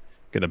Hager,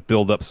 going to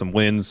build up some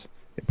wins,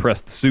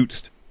 impress the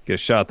suits, get a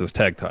shot at those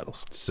tag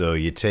titles. So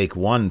you take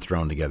one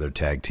thrown together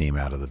tag team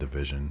out of the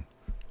division.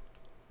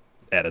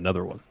 Add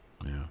another one.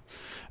 Yeah.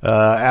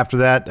 After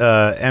that,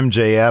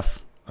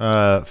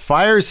 MJF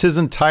fires his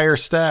entire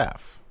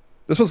staff.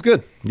 This was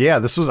good. Yeah, I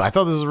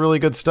thought this was really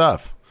good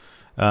stuff.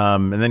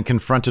 And then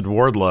confronted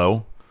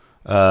Wardlow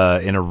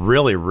in a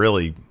really,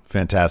 really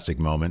fantastic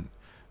moment.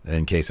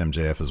 In case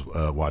MJF is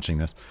watching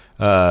this,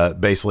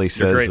 basically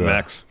says, "You're great,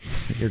 Max.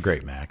 You're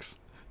great, Max.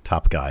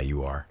 Top guy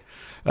you are."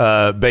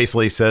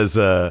 Basically says,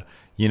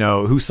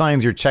 who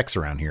signs your checks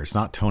around here? It's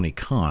not Tony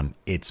Khan.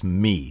 It's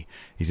me.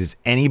 He says,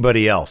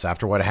 anybody else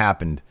after what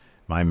happened,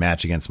 my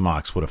match against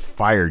Mox would have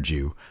fired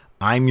you.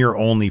 I'm your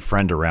only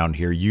friend around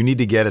here. You need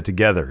to get it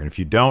together. And if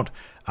you don't,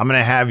 I'm going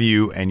to have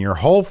you and your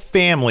whole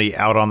family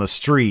out on the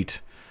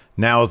street.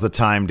 Now is the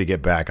time to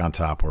get back on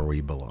top where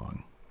we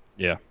belong.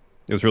 Yeah,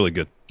 it was really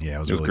good. Yeah, it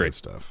was really great good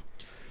stuff.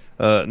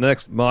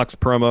 Next, Mox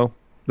promo.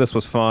 This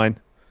was fine.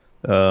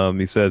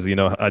 He says,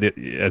 I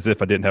did as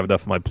if I didn't have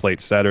enough on my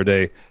plate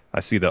Saturday. I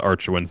see that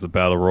Archer wins the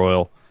Battle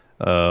Royal.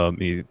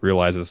 He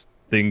realizes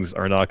things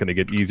are not going to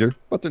get easier,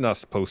 but they're not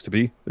supposed to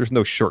be. There's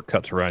no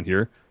shortcuts around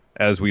here.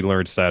 As we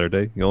learned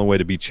Saturday, the only way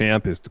to be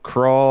champ is to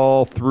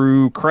crawl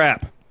through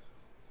crap,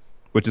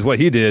 which is what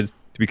he did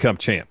to become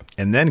champ.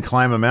 And then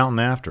climb a mountain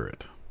after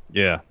it.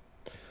 Yeah.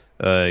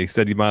 He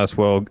said you might as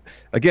well.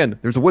 Again,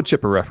 there's a wood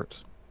chipper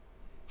reference.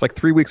 It's like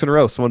 3 weeks in a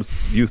row someone's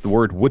used the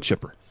word wood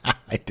chipper.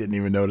 I didn't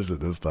even notice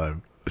it this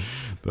time.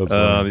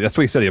 That's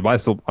what he said. I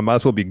might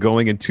as well be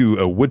going into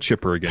a wood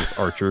chipper against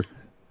Archer.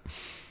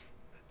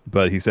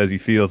 But he says he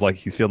feels like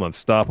he's feeling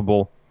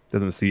unstoppable.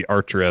 Doesn't see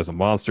Archer as a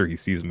monster. He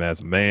sees him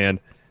as a man.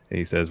 And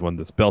he says, when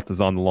this belt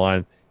is on the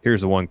line, here's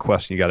the one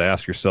question you got to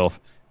ask yourself.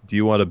 Do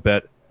you want to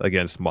bet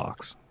against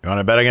Mox? You want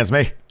to bet against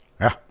me?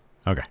 Yeah.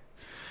 Okay.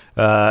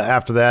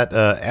 After that,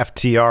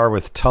 FTR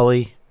with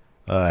Tully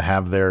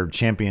have their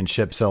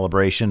championship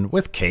celebration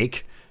with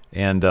cake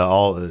and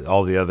all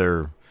the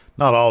other,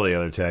 not all the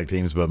other tag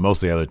teams, but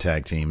most of the other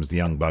tag teams. The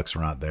Young Bucks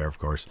were not there, of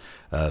course.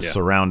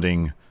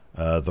 Surrounding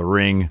the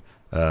ring,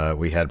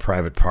 we had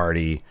Private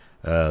Party,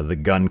 the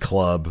Gun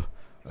Club,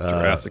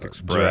 Jurassic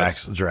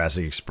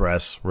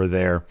Express were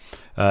there.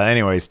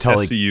 Anyways,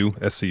 Tully.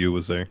 SCU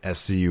was there.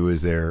 SCU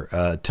is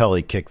there.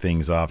 Tully kicked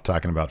things off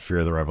talking about Fear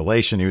of the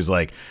Revelation. He was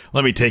like,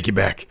 let me take you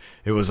back.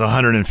 It was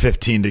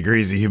 115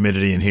 degrees of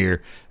humidity in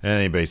here.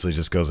 And he basically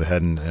just goes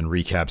ahead and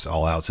recaps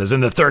all out. Says,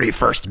 in the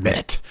 31st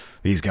minute,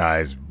 these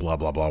guys, blah,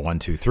 blah, blah, 1,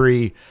 2,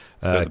 3.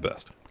 They're the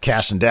best.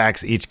 Cash and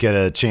Dax each get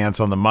a chance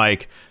on the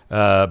mic.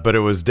 But it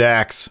was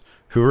Dax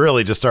who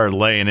really just started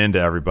laying into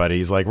everybody.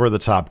 He's like, we're the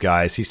top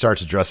guys. He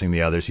starts addressing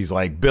the others. He's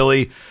like,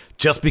 Billy,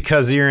 just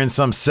because you're in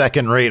some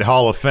second-rate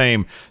Hall of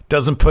Fame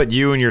doesn't put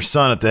you and your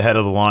son at the head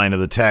of the line of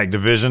the tag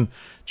division.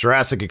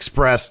 Jurassic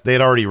Express, they'd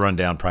already run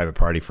down Private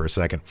Party for a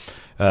second.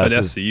 And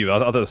SCU, I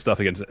thought the stuff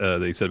against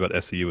that he said about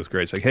SCU was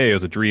great. It's like, hey, it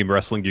was a dream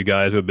wrestling you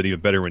guys. It would have been even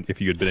better if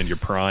you had been in your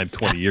prime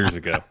 20 years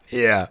ago.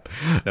 Yeah.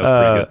 That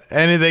was pretty good.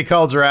 And they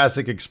call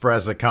Jurassic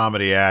Express a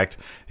comedy act.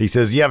 He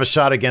says, you have a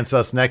shot against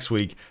us next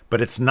week, but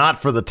it's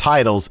not for the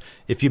titles.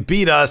 If you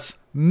beat us,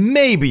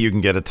 maybe you can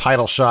get a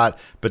title shot,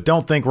 but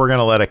don't think we're going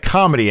to let a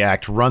comedy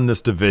act run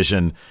this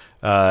division.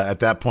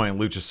 At that point,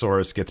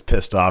 Luchasaurus gets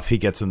pissed off. He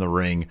gets in the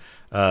ring.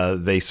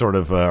 They sort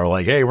of are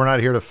like, hey, we're not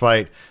here to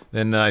fight.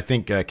 Then I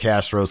think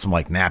Cash throws some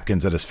like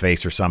napkins at his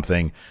face or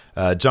something.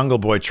 Jungle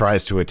Boy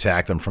tries to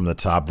attack them from the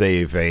top. They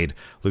evade.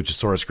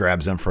 Luchasaurus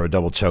grabs them for a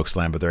double choke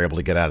slam, but they're able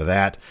to get out of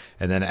that.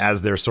 And then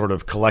as they're sort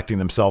of collecting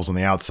themselves on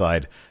the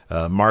outside,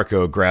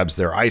 Marco grabs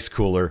their ice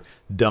cooler,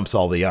 dumps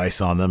all the ice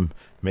on them,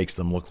 makes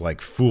them look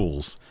like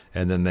fools.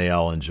 And then they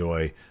all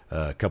enjoy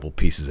a couple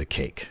pieces of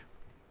cake.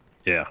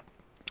 Yeah.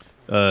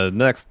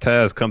 Next,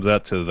 Taz comes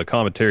out to the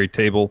commentary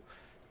table,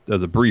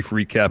 does a brief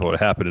recap of what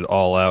happened at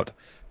All Out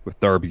with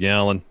Darby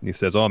Allin. He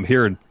says, I'm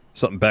hearing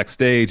something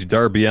backstage.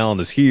 Darby Allin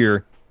is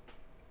here.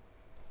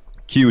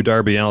 Cue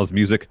Darby Allin's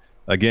music.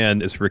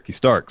 Again, it's Ricky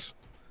Starks.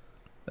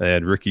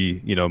 And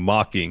Ricky,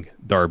 mocking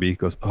Darby,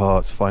 goes, oh,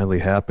 it's finally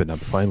happened. I'm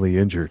finally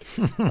injured.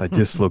 I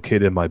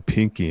dislocated my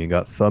pinky and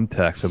got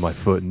thumbtacks in my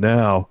foot.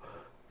 Now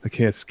I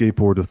can't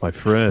skateboard with my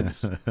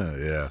friends.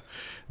 Yeah.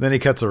 Then he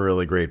cuts a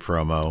really great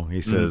promo.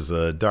 He says,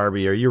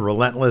 Darby, are you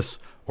relentless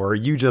or are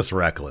you just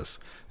reckless?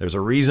 There's a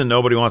reason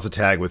nobody wants to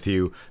tag with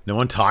you. No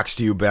one talks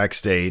to you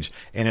backstage,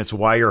 and it's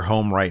why you're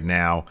home right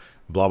now.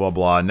 Blah, blah,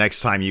 blah.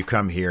 Next time you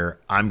come here,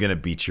 I'm going to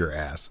beat your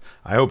ass.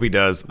 I hope he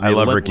does. I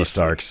love Ricky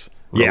Starks.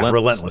 Yeah,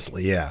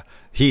 relentlessly. Yeah.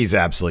 He's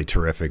absolutely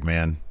terrific,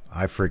 man.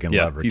 I freaking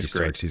love Ricky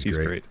Starks. He's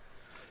great.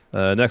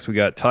 Next, we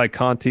got Ty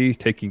Conti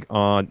taking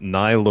on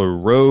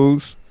Nyla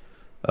Rose.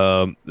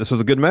 This was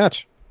a good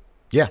match.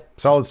 Yeah,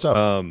 solid stuff.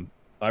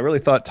 I really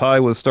thought Ty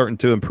was starting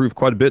to improve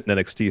quite a bit in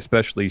NXT,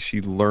 especially she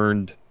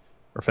learned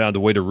or found a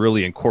way to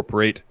really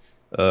incorporate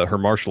her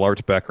martial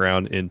arts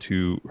background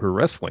into her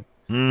wrestling.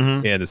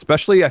 Mm-hmm. And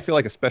especially, I feel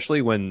like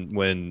especially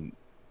when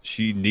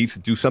she needs to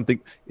do something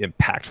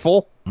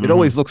impactful, it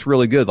always looks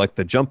really good. Like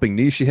the jumping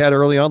knee she had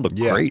early on looked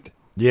great.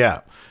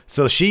 Yeah.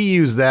 So she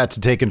used that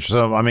to take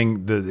control. I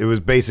mean, it was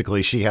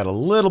basically she had a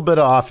little bit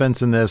of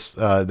offense in this.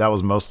 That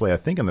was mostly, I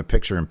think, in the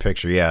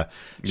picture-in-picture. Yeah.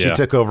 She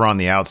took over on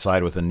the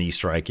outside with a knee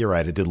strike. You're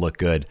right. It did look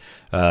good.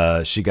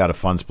 She got a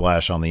fun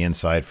splash on the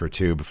inside for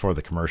 2 before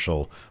the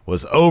commercial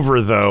was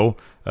over, though.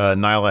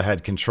 Nyla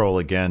had control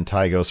again.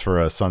 Ty goes for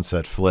a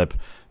sunset flip.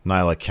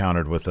 Nyla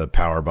countered with a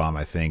power bomb,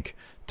 I think.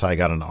 Ty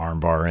got an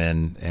armbar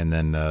in, and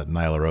then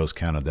Nyla Rose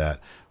countered that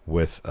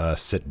with a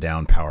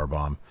sit-down power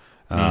bomb.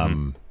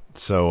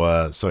 So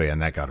yeah,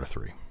 and that got her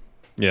 3.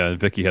 Yeah, and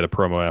Vicky had a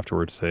promo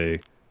afterwards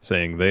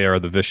saying they are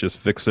the vicious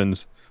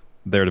vixens,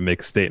 there to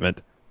make a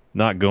statement,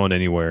 not going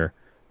anywhere.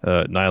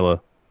 Nyla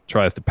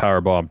tries to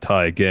powerbomb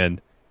Ty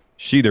again.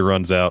 Sheeta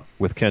runs out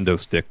with kendo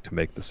stick to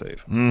make the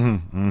save.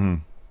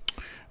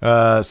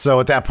 So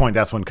at that point,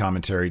 that's when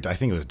commentary, I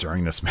think it was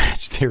during this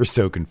match, they were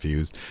so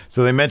confused.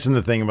 So they mentioned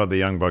the thing about the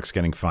Young Bucks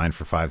getting fined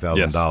for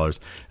 $5,000.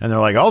 And they're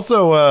like,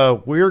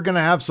 also, we're going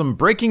to have some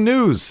breaking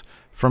news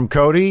from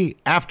Cody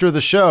after the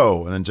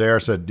show. And then JR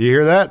said, do you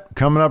hear that?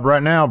 Coming up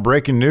right now,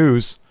 breaking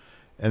news.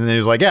 And then he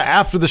was like, yeah,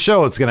 after the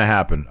show, it's going to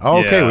happen. Oh,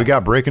 okay, we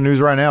got breaking news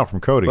right now from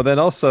Cody. But then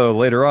also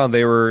later on,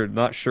 they were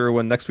not sure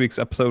when next week's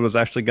episode was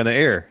actually going to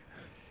air.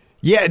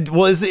 Yeah,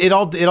 well, it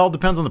all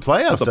depends on the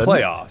playoffs. The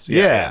playoffs.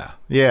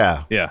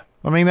 Yeah.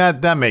 I mean,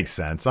 that makes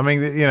sense. I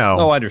mean,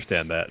 Oh, I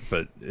understand that,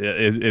 but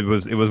it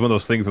was one of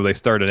those things where they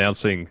started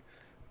announcing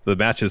the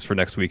matches for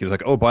next week. It was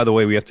like, oh, by the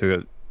way, we have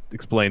to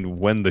explain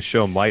when the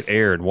show might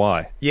air and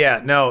why. Yeah,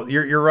 no,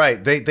 you're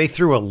right. They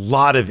threw a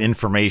lot of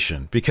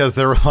information because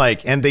they were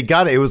like, and they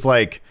got it. It was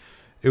like,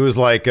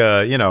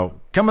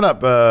 coming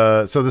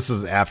up. So this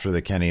is after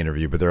the Kenny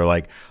interview, but they're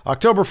like,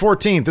 October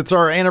 14th, it's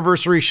our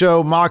anniversary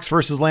show, Mox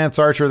versus Lance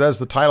Archer. That's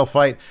the title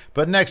fight.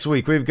 But next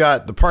week we've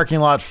got the parking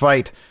lot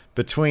fight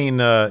between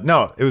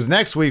it was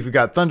next week. We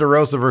got Thunder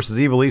Rosa versus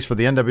Evil East for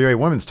the NWA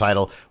Women's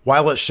title,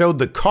 while it showed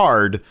the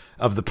card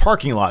of the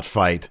parking lot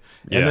fight.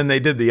 And then they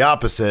did the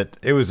opposite.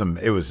 It was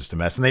just a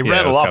mess. And they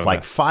rattled off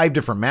like 5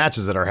 different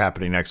matches that are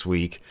happening next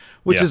week,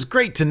 which is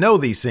great to know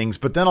these things.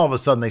 But then all of a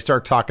sudden they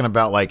start talking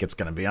about like it's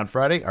going to be on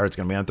Friday or it's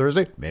going to be on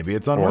Thursday. Maybe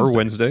it's on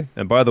Wednesday.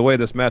 And by the way,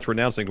 this match we're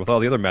announcing with all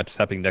the other matches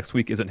happening next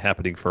week isn't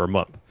happening for a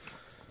month.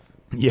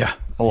 Yeah.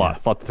 It's a lot.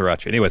 It's a lot to throw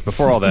at you. Anyways,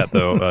 before all that,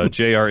 though,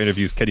 JR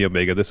interviews Kenny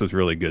Omega. This was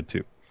really good,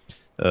 too.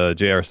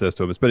 JR says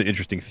to him, it's been an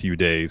interesting few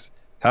days.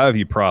 How have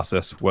you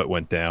processed what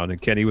went down? And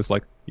Kenny was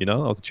like, I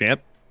was a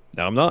champ.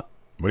 Now I'm not.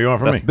 What do you want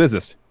from me? That's the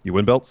business. You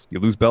win belts, you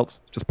lose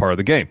belts. It's just part of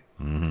the game.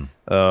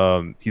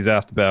 Mm-hmm. He's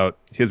asked about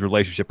his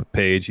relationship with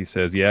Paige. He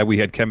says, yeah, we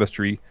had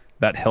chemistry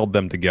that held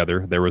them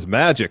together. There was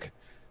magic,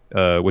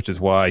 which is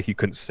why he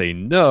couldn't say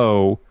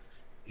no.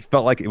 He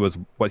felt like it was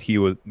what he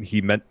was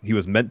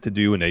meant to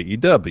do in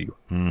AEW.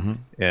 Mm-hmm.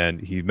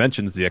 And he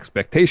mentions the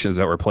expectations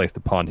that were placed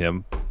upon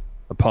him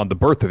upon the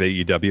birth of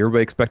AEW.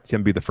 Everybody expected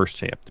him to be the first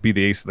champ, to be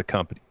the ace of the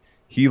company.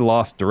 He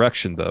lost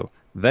direction, though.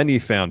 Then he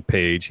found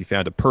Paige. He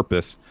found a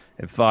purpose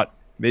and thought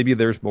maybe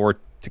there's more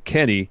to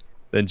Kenny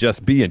than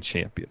just being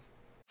champion.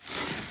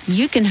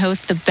 You can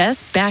host the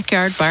best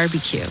backyard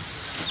barbecue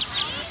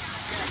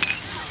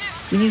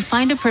when you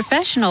find a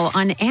professional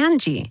on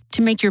Angie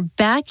to make your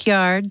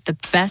backyard the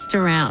best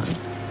around.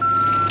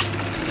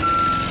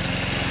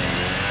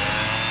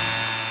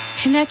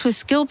 Connect with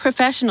skilled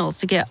professionals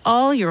to get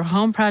all your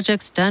home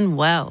projects done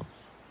well.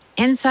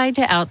 Inside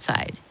to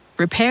outside,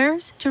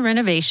 repairs to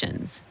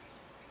renovations.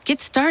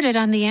 Get started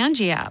on the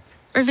Angie app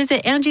or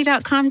visit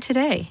Angie.com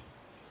today.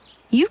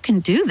 You can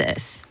do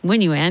this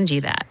when you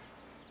Angie that.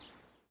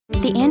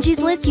 The Angie's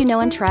List you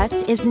know and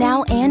trust is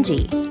now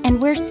Angie,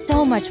 and we're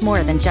so much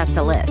more than just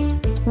a list.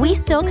 We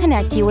still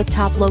connect you with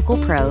top local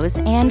pros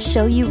and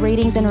show you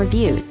ratings and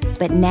reviews,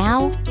 but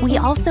now we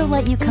also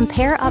let you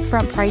compare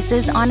upfront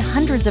prices on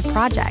hundreds of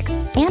projects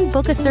and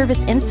book a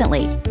service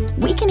instantly.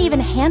 We can even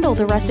handle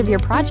the rest of your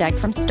project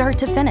from start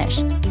to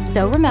finish.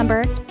 So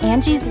remember,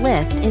 Angie's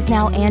List is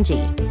now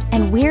Angie,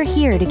 and we're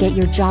here to get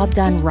your job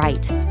done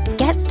right.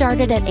 Get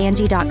started at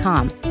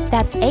Angie.com.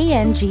 That's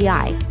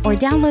ANGI, or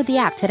download the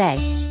app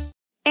today.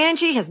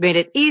 Angie has made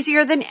it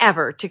easier than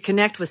ever to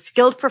connect with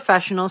skilled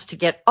professionals to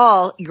get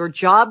all your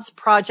jobs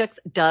projects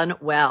done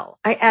well.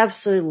 I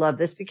absolutely love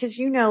this because,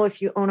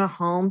 if you own a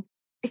home,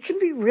 it can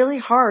be really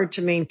hard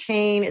to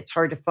maintain. It's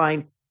hard to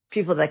find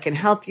people that can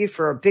help you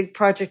for a big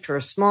project or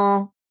a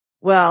small.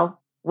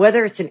 Well,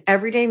 whether it's in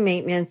everyday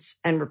maintenance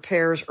and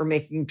repairs or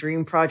making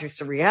dream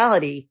projects a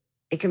reality,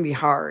 it can be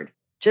hard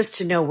just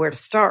to know where to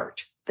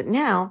start. But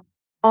now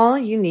all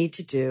you need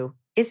to do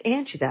is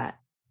Angie that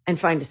and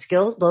find a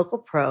skilled local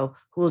pro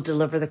who will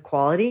deliver the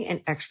quality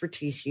and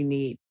expertise you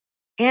need.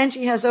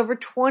 Angie has over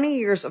 20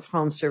 years of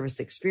home service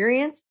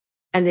experience,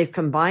 and they've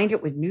combined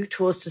it with new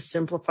tools to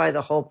simplify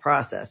the whole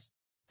process.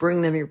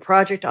 Bring them your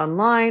project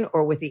online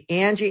or with the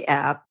Angie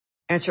app,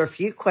 answer a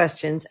few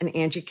questions, and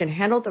Angie can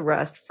handle the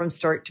rest from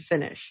start to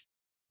finish.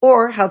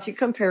 Or help you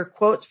compare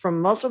quotes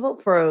from multiple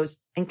pros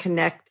and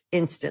connect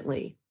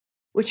instantly,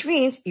 which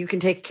means you can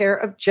take care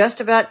of just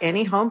about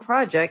any home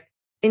project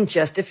in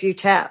just a few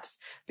taps.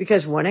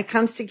 Because when it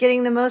comes to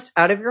getting the most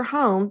out of your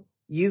home,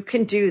 you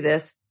can do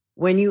this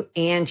when you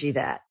Angie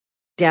that.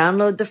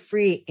 Download the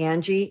free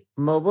Angie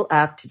mobile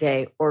app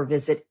today or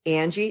visit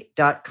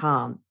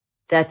Angie.com.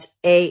 That's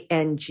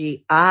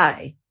ANGI.com.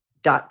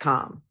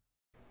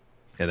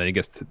 And then he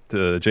gets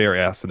to JR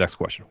asks the next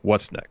question.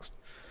 What's next?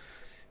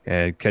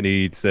 And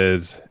Kenny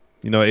says,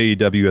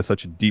 AEW has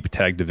such a deep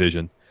tag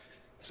division.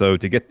 So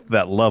to get to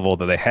that level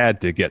that they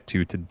had to get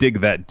to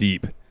dig that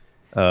deep,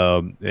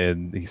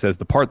 and he says,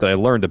 the part that I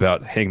learned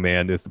about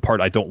Hangman is the part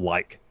I don't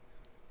like.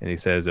 And he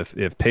says,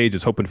 if Paige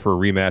is hoping for a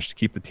rematch to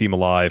keep the team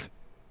alive,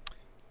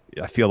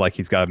 I feel like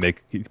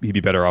he'd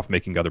be better off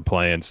making other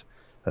plans.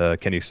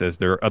 Kenny says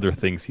there are other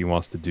things he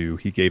wants to do.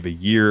 He gave a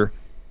year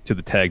to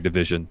the tag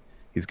division.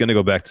 He's going to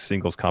go back to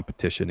singles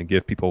competition and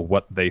give people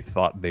what they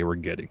thought they were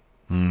getting.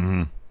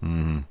 Mm-hmm.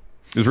 Mm-hmm.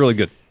 It was really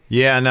good.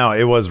 Yeah, no,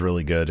 it was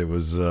really good. It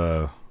was,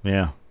 it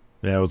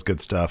was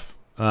good stuff.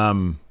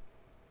 How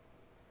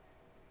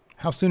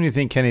soon do you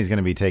think Kenny's going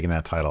to be taking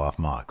that title off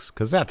Mox?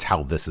 Because that's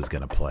how this is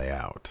going to play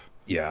out.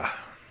 Yeah.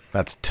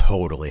 That's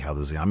totally how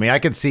this is. I mean, I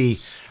could see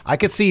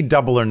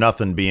Double or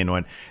Nothing being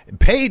one.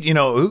 Paige,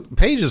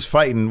 Paige is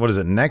fighting. What is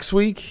it next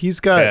week? He's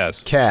got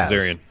Kaz.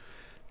 Kazarian.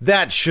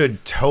 That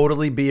should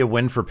totally be a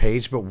win for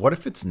Paige. But what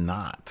if it's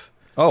not?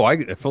 Oh, I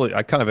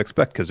kind of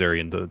expect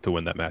Kazarian to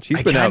win that match.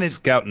 He's been out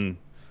scouting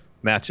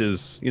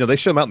matches. They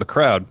show him out in the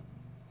crowd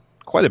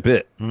quite a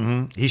bit.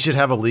 Mm-hmm. He should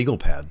have a legal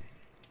pad.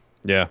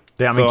 Yeah.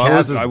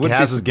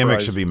 Kaz's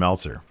gimmick should be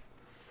Meltzer.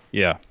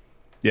 Yeah.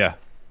 Yeah.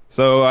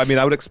 So,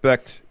 I would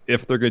expect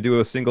if they're going to do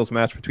a singles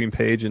match between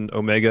Paige and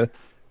Omega,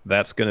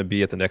 that's going to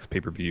be at the next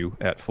pay-per-view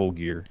at Full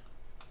Gear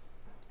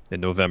in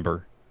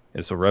November.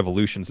 And so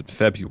Revolution's in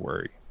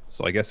February.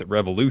 So I guess at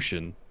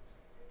Revolution,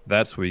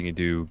 that's where you can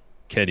do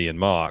Kenny and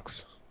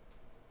Mox.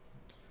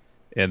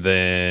 And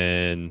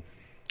then...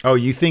 Oh,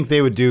 you think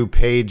they would do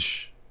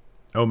Paige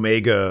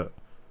Omega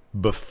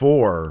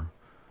before?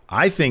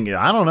 I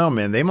don't know,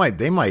 man. They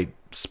might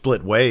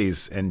split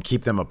ways and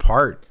keep them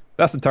apart.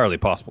 That's entirely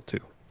possible, too.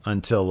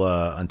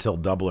 Until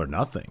Double or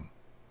Nothing.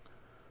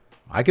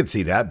 I could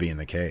see that being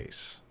the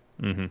case.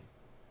 Mm-hmm.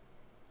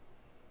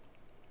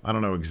 I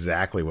don't know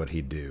exactly what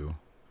he'd do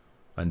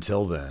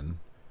until then.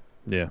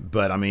 Yeah.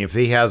 But, if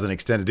he has an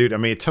extended dude,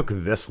 it took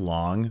this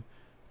long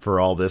for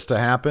all this to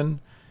happen.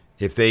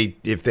 If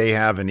they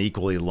have an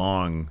equally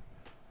long,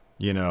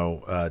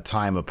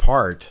 time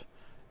apart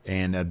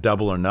and a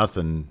Double or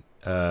Nothing,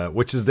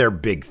 which is their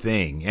big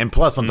thing. And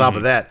plus, on top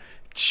of that,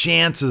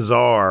 chances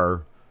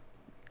are...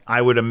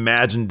 I would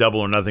imagine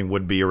Double or Nothing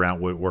would be around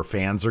where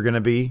fans are going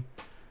to be.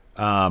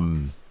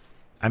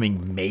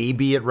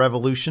 Maybe at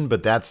Revolution,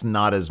 but that's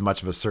not as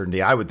much of a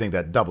certainty. I would think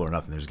that Double or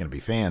Nothing, there's going to be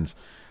fans.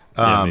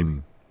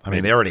 Maybe.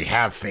 They already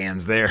have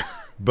fans there,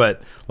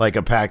 but like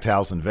a packed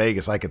house in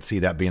Vegas, I could see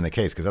that being the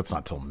case because that's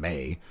not till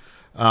May.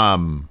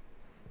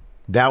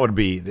 That would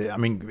be,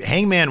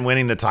 Hangman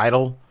winning the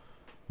title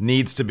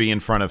needs to be in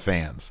front of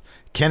fans.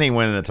 Kenny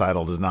winning the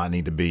title does not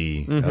need to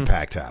be a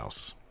packed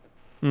house.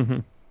 Mm-hmm.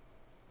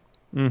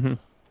 Mm-hmm.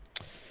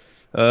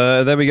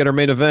 Then we get our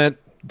main event: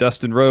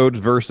 Dustin Rhodes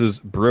versus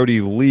Brody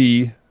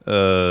Lee.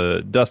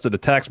 Dustin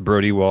attacks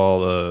Brody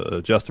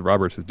while Justin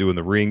Roberts is doing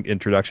the ring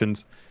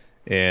introductions,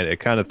 and it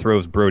kind of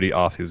throws Brody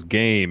off his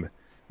game.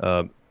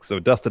 So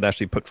Dustin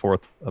actually put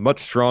forth a much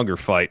stronger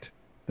fight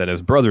than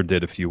his brother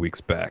did a few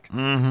weeks back.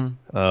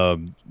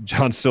 Mm-hmm.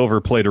 John Silver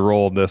played a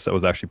role in this that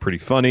was actually pretty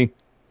funny.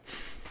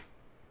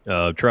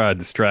 Tried to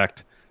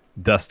distract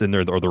Dustin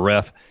or the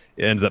ref.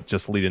 It ends up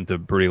just leading to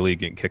Brody Lee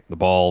getting kicked in the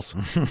balls.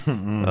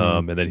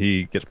 Mm-hmm. And then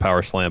he gets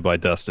power slammed by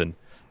Dustin.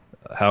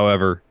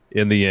 However,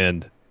 in the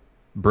end,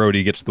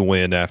 Brody gets the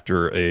win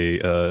after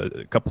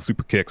a couple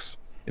super kicks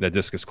and a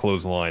discus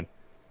clothesline.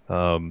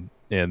 And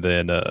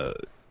then I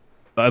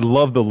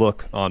love the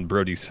look on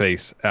Brody's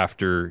face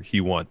after he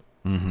won.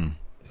 Mm-hmm.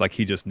 It's like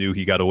he just knew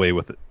he got away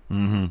with it.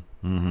 Mm-hmm.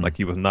 Mm-hmm. Like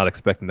he was not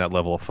expecting that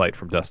level of fight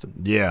from Dustin.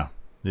 Yeah.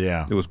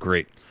 Yeah. It was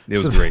great. It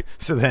was great.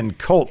 So then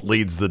Colt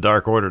leads the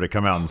Dark Order to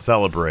come out and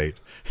celebrate.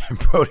 And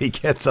Brody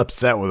gets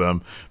upset with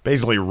him,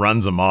 basically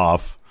runs him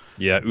off.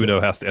 Yeah, Uno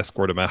has to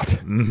escort him out.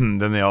 Mm-hmm.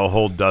 Then they all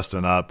hold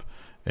Dustin up,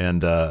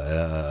 and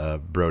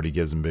Brody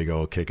gives him a big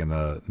old kick in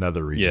the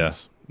nether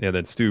regions. Yeah.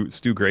 Then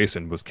Stu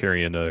Grayson was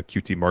carrying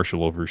QT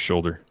Marshall over his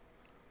shoulder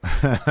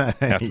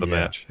after the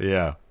match.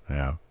 Yeah.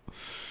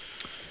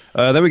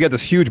 Then we got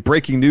this huge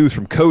breaking news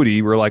from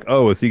Cody. We're like,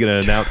 oh, is he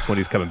going to announce when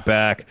he's coming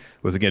back?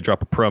 Was he going to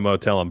drop a promo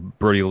telling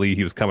Brody Lee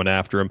he was coming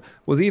after him?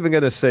 Was he even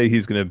going to say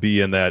he's going to be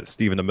in that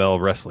Stephen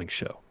Amell wrestling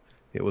show?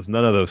 It was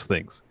none of those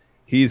things.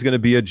 He's going to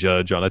be a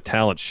judge on a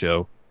talent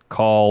show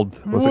called,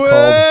 what's it called?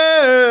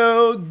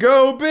 Well,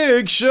 Go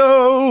Big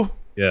Show.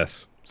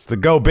 Yes. It's the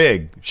Go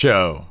Big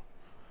Show.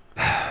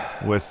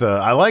 With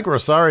I like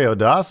Rosario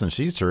Dawson.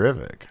 She's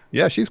terrific.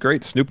 Yeah, she's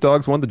great. Snoop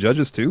Dogg's one of the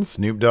judges too.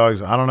 Snoop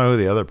Dogg's. I don't know who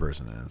the other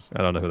person is.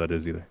 I don't know who that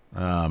is either.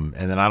 And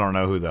then I don't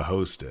know who the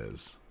host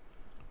is.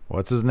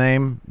 What's his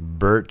name?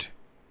 Bert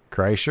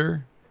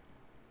Kreischer?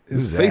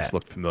 His face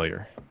looked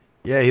familiar.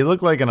 Yeah, he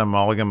looked like an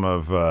amalgam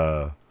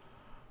of.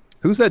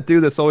 Who's that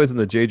dude that's always in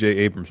the J.J.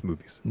 Abrams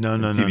movies? No,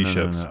 TV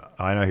shows. No.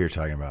 I know who you're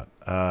talking about.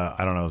 I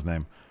don't know his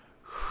name.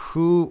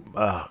 Who?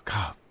 Oh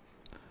God.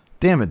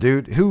 Damn it,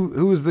 dude.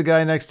 Who was the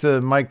guy next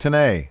to Mike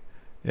Tenay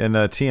in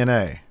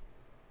TNA?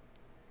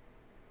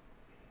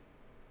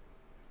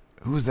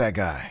 Who was that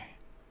guy?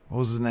 What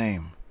was his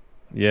name?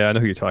 Yeah, I know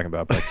who you're talking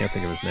about, but I can't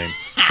think of his name.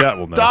 Chat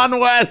will know. Don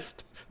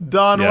West.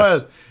 Don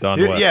West.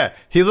 Yeah,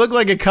 he looked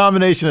like a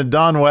combination of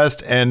Don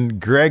West and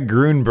Greg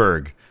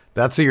Grunberg.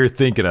 That's who you're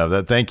thinking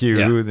of. Thank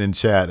you, who in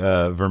chat,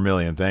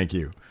 Vermillion. Thank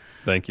you.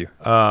 Thank you.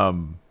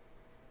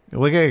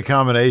 Look at a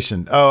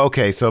combination. Oh,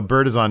 okay. So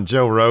Bert is on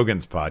Joe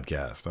Rogan's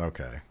podcast.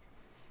 Okay.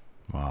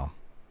 Well,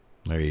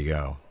 there you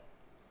go.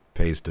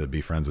 Pays to be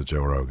friends with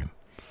Joe Rogan.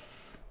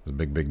 It's a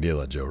big deal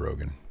at Joe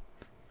Rogan.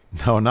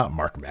 No, not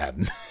Mark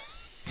Madden.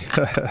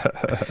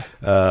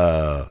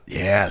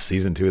 Yeah,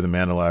 season 2 of The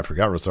Mandalorian. I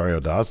forgot Rosario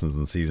Dawson's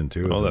in season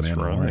 2 of The Mandalorian.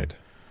 Oh, that's right.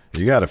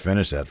 You got to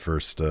finish that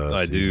first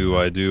I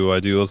season. do.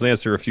 Let's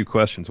answer a few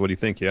questions. What do you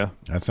think, yeah?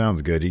 That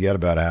sounds good. You got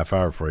about a half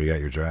hour before you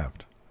got your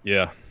draft.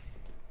 Yeah.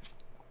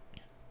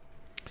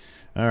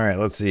 All right,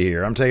 let's see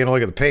here. I'm taking a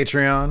look at the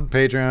Patreon,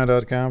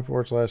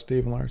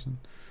 patreon.com/Stephen Larson.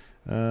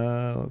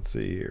 Let's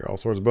see here. All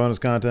sorts of bonus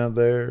content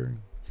there.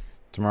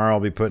 Tomorrow I'll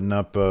be putting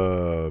up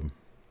the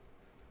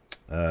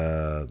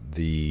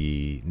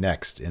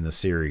next in the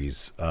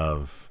series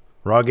of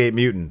Rawgate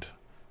Mutant,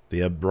 the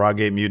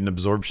Rawgate Mutant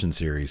Absorption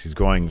series. He's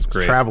going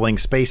traveling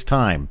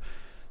space-time.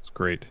 It's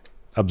great.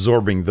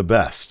 Absorbing the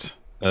best.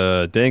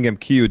 Dang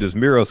MQ, does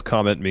Miro's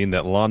comment mean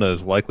that Lana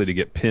is likely to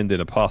get pinned in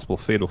a possible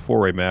fatal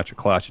four-way match at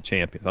Clash of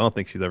Champions? I don't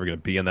think she's ever going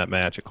to be in that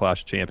match at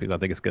Clash of Champions. I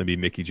think it's going to be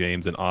Mickie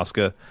James and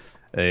Asuka.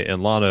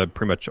 And Lana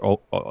pretty much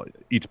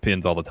eats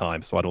pins all the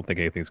time, so I don't think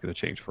anything's going to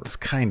change for her. It's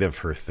kind of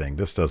her thing.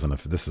 This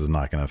is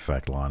not going to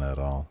affect Lana at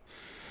all.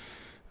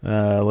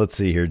 Let's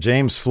see here.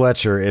 James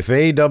Fletcher, if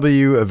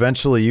AEW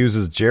eventually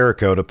uses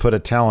Jericho to put a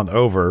talent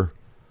over,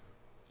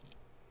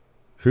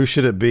 who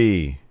should it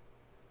be?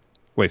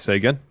 Wait, say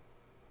again?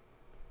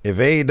 If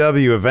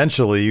AEW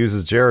eventually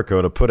uses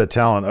Jericho to put a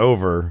talent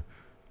over,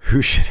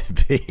 who should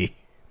it be?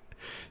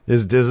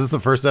 Is this the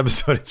first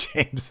episode of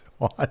James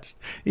watched?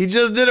 He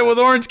just did it with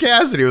Orange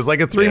Cassidy. It was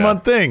like a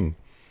 3-month thing.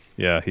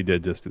 Yeah, he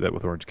did just do that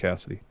with Orange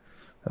Cassidy.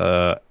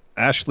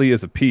 Ashley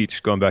is a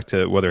peach, going back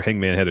to whether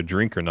Hangman had a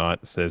drink or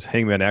not, says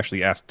Hangman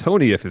actually asked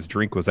Tony if his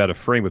drink was out of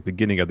frame at the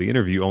beginning of the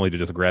interview, only to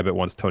just grab it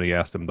once Tony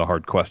asked him the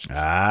hard questions.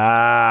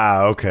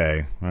 Ah,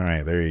 okay. All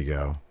right, there you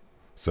go.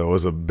 So it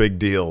was a big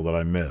deal that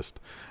I missed.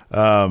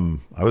 I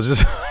was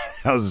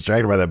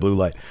distracted by that blue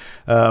light.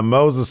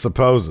 Moses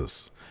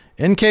supposes.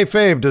 In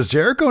kayfabe, does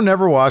Jericho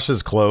never wash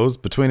his clothes?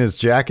 Between his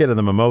jacket and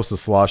the mimosa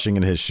sloshing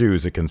in his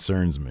shoes, it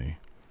concerns me.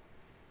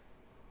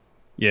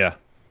 Yeah.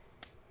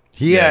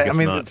 I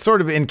mean, it's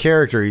sort of in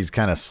character, he's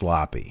kind of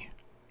sloppy.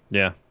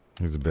 Yeah.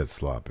 He's a bit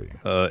sloppy.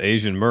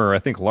 Asian Murr, I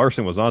think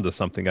Larson was onto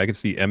something. I could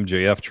see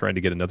MJF trying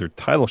to get another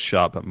title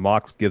shot, but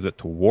Mox gives it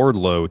to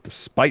Wardlow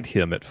despite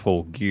him at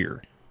Full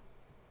Gear.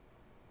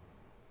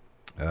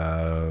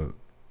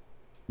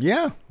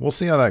 Yeah, we'll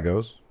see how that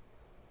goes.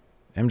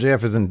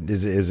 MJF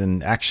is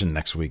in action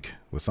next week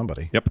with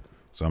somebody. Yep.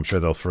 So I'm sure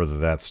they'll further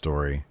that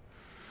story.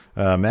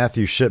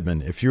 Matthew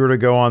Shipman, if you were to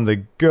go on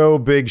the Go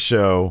Big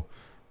Show,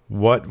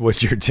 what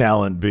would your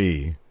talent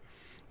be?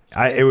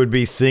 It would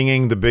be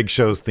singing the Big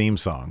Show's theme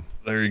song.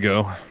 There you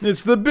go.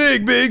 It's the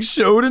big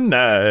show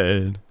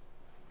tonight.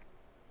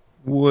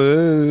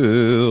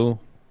 Well,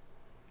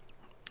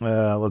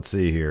 let's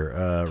see here.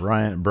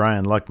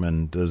 Brian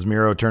Luckman, does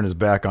Miro turn his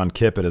back on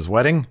Kip at his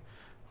wedding,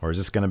 or is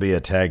this going to be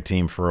a tag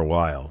team for a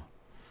while?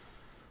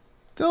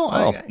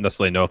 I don't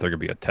necessarily know if they're going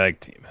to be a tag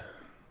team.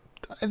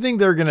 I think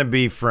they're going to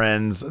be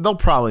friends. They'll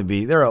probably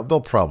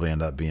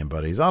end up being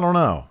buddies. I don't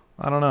know.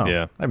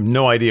 Yeah. I have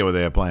no idea what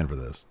they have planned for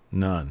this.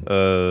 None.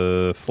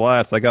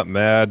 Flats, I got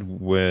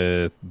mad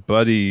with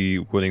Buddy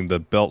winning the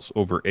belts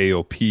over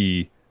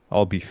AOP.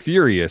 I'll be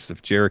furious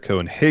if Jericho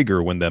and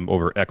Hager win them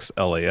over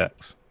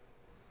XLAX.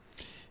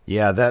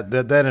 Yeah, that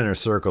inner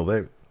circle.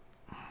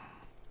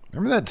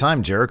 Remember that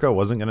time Jericho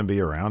wasn't going to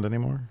be around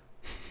anymore?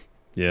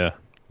 Yeah.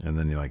 And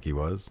then he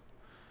was?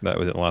 That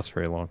didn't last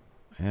very long.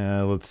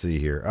 Let's see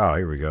here. Oh,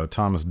 here we go.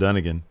 Thomas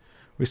Dunnigan.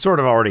 We sort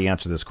of already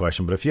answered this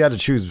question, but if you had to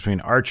choose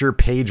between Archer,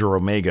 Page, or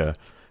Omega,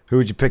 who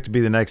would you pick to be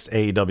the next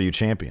AEW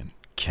champion?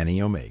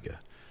 Kenny Omega.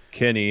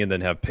 Kenny, and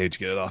then have Page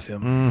get it off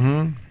him.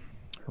 Mm-hmm.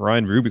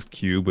 Ryan Rubik's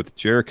Cube with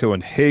Jericho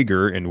and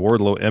Hager and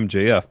Wardlow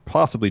MJF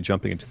possibly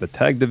jumping into the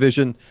tag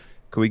division.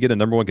 Could we get a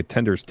number one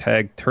contenders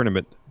tag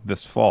tournament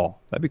this fall?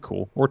 That'd be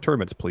cool. Or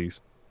tournaments,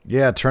 please.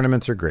 Yeah,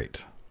 tournaments are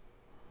great.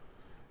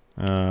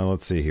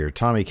 Let's see here.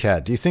 Tommy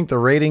Cat, do you think the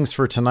ratings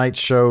for tonight's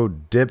show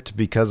dipped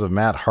because of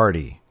Matt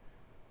Hardy?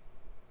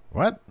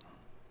 What?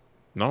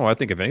 No, I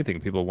think if anything,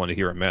 people want to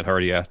hear what Matt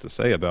Hardy has to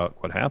say about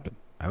what happened.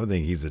 I would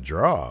think he's a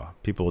draw.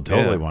 People would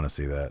totally want to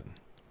see that.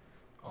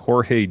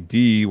 Jorge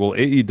D. Will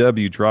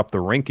AEW drop the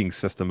ranking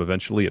system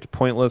eventually? It's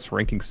pointless.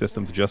 Ranking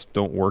systems just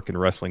don't work in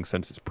wrestling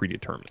since it's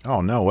predetermined.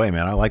 Oh, no way,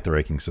 man. I like the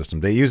ranking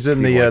system. They used it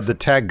in the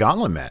tag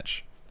gauntlet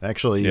match.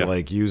 Actually,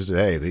 used it.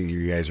 Hey,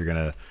 you guys are going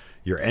to,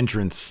 your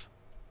entrance,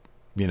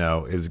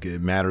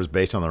 it matters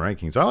based on the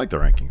rankings. I like the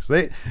rankings.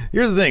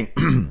 Here's the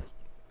thing.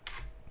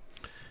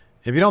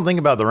 If you don't think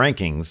about the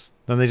rankings,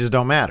 then they just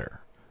don't matter.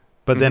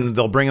 But then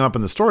they'll bring them up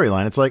in the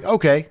storyline. It's like,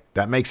 okay,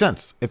 that makes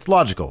sense. It's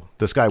logical.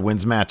 This guy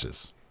wins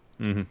matches.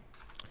 Mm-hmm.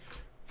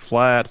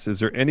 Flats, is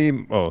there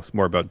any... Oh, it's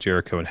more about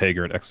Jericho and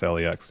Hager and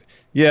XLEX.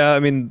 Yeah, I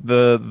mean,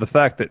 the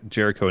fact that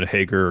Jericho and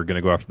Hager are going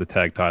to go after the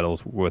tag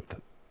titles with,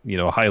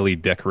 a highly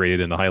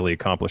decorated and a highly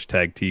accomplished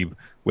tag team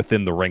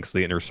within the ranks of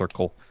the inner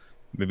circle,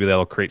 maybe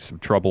that'll create some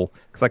trouble.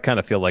 Because I kind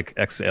of feel like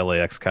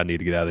XLAX kind of need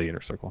to get out of the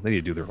inner circle. They need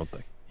to do their own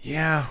thing.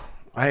 Yeah,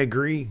 I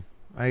agree.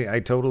 I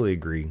totally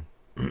agree.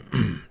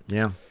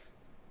 Yeah.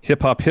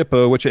 Hip Hop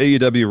Hippo, which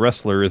AEW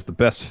wrestler is the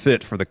best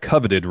fit for the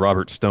coveted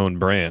Robert Stone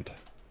brand?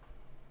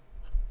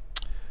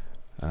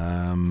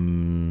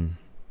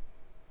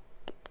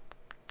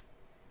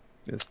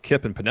 It's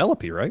Kip and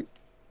Penelope, right?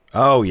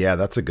 Oh, yeah,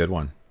 that's a good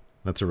one.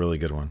 That's a really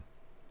good one.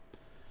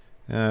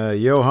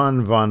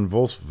 Johann von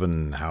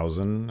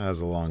Wolfenhausen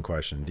has a long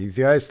question. Do you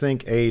guys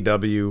think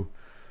AEW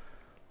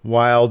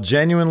While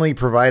genuinely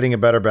providing a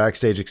better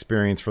backstage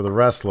experience for the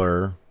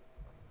wrestler,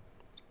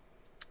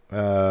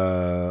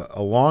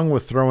 along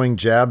with throwing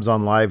jabs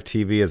on live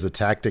TV as a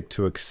tactic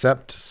to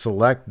accept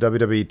select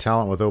WWE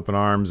talent with open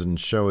arms and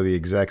show the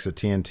execs at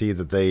TNT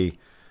that they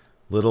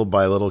little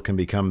by little can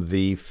become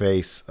the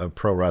face of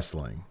pro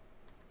wrestling.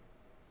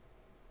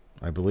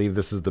 I believe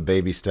this is the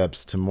baby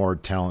steps to more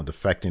talent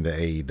defecting to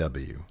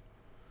AEW.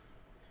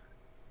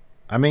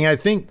 I mean, I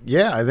think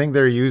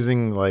they're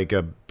using like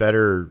a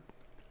better,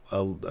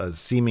 a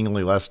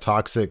seemingly less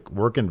toxic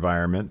work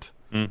environment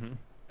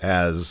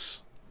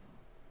as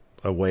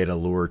a way to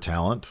lure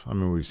talent. I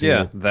mean, we've seen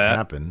it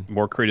happen.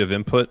 More creative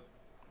input,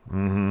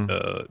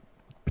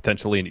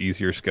 potentially an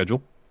easier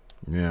schedule.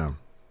 Yeah.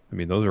 I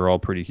mean, those are all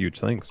pretty huge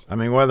things. I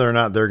mean, whether or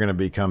not they're going to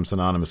become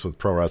synonymous with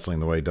pro wrestling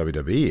the way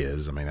WWE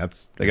is, I mean,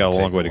 they got a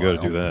long way to go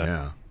to do that.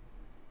 Yeah.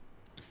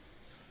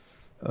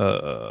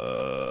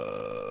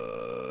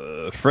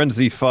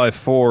 Frenzy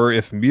 5-4.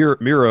 If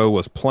Miro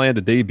was planned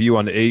to debut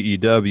on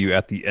AEW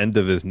at the end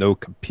of his no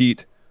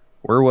compete,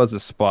 where was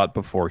his spot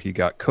before he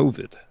got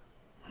COVID?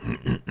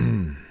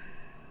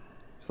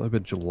 So like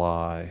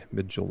mid-July.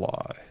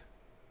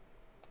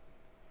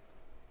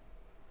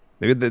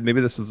 Maybe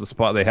this was the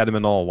spot they had him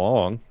in all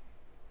along.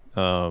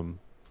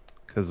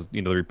 Because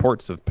the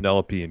reports of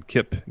Penelope and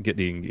Kip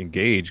getting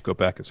engaged go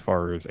back as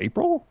far as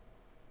April.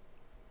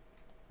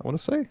 I want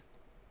to say.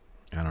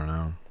 I don't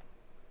know.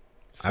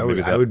 So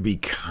I would be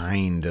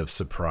kind of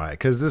surprised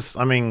because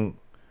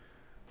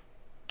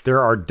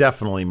there are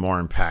definitely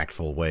more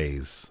impactful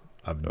ways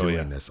of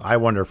doing this. I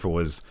wonder if it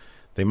was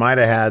they might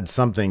have had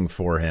something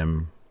for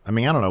him. I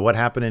mean, I don't know what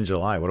happened in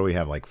July. What do we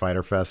have, like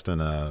Fyter Fest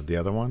and the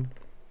other one?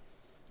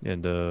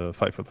 And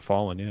Fight for the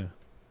Fallen, yeah.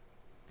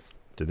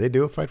 Did they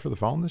do a Fight for the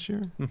Fallen this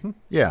year? Mm-hmm.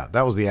 Yeah,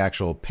 that was the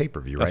actual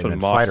pay-per-view, right? And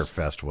then Fyter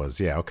Fest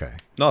was, okay.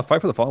 No,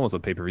 Fight for the Fallen was a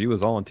pay-per-view. It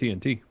was all on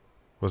TNT.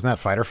 Wasn't that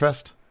Fyter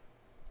Fest?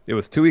 It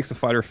was 2 weeks of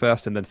Fyter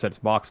Fest, and then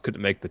since Mox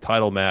couldn't make the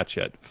title match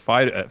at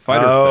Fyter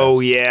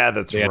Fest, yeah,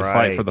 that's they had right. to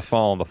Fight for the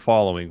Fallen the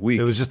following week.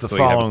 It was just the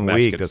following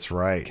week. That's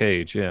right.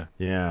 Cage, yeah.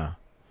 Yeah,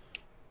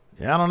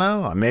 I don't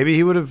know. Maybe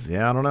he would have.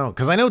 Yeah, I don't know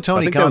because I know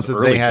Tony Khan said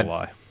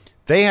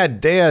they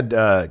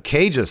had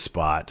Cage's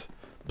spot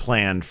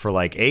planned for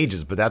like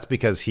ages, but that's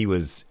because he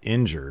was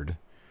injured.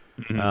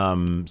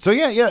 Mm-hmm. So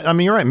yeah. I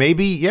mean, you're right.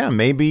 Maybe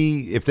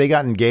if they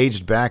got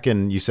engaged back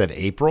in, you said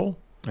April.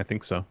 I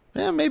think so.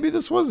 Yeah, maybe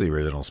this was the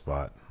original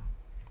spot.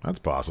 That's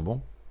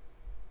possible.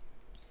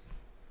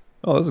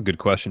 Oh, that's a good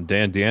question.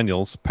 Dan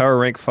Daniels, Power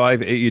Rank 5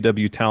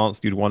 AEW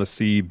talents you'd want to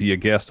see be a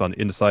guest on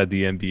Inside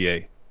the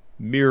NBA.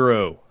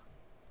 Miro.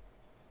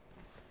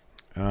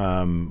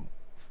 Well,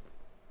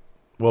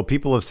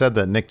 people have said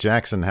that Nick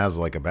Jackson has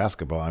like a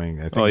basketball. I mean,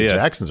 I think the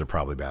Jacksons are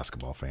probably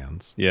basketball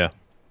fans. Yeah.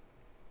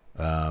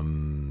 I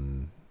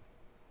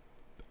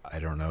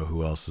don't know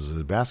who else is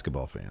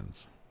basketball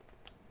fans.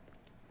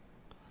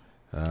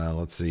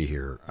 Let's see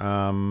here.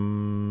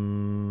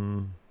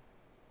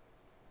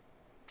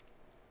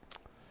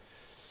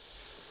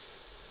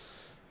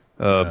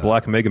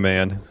 Black Mega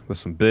Man with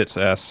some bits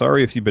asks,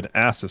 sorry if you've been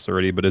asked this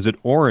already, but is it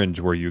orange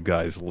where you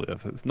guys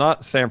live? It's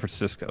not San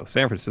Francisco.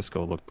 San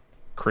Francisco looked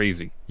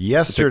crazy.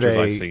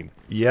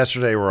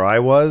 Yesterday where I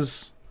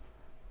was,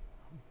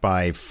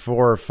 by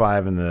 4 or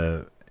 5 in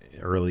the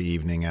early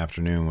evening,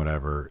 afternoon,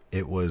 whatever,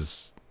 it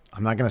was,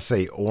 I'm not going to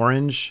say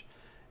orange.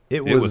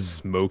 It was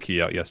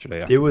smoky out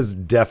yesterday. It was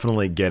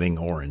definitely getting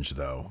orange,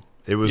 though.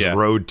 It was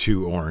road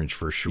to orange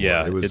for sure.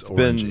 Yeah, it was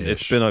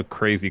it's been a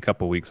crazy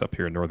couple weeks up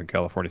here in Northern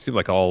California. It seems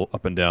like all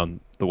up and down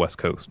the West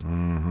Coast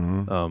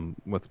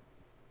with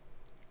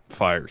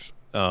fires.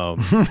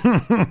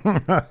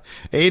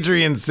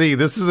 Adrian C.,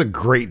 this is a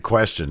great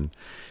question.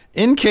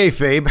 In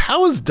kayfabe,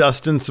 how is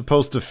Dustin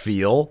supposed to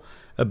feel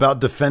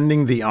about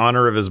defending the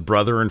honor of his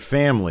brother and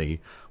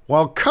family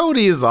while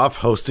Cody is off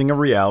hosting a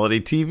reality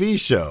TV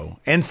show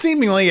and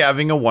seemingly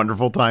having a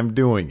wonderful time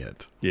doing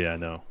it?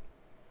 Yeah,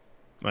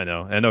 I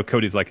know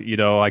Cody's like,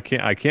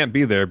 I can't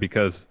be there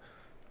because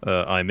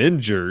I'm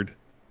injured.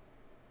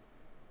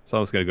 So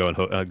I'm just going to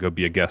go and go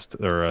be a guest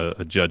or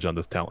a judge on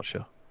this talent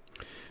show.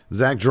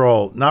 Zach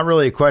Droll, not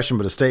really a question,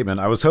 but a statement.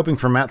 I was hoping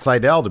for Matt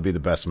Sydal to be the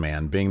best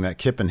man, being that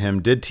Kip and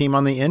him did team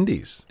on the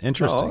Indies.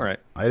 Interesting. Oh, all right.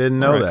 I didn't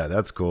know that.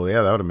 That's cool.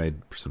 Yeah, that would have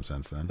made some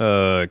sense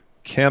then.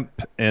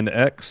 Kemp and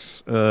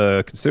X,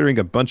 considering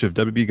a bunch of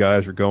WB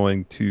guys are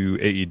going to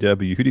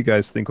AEW, who do you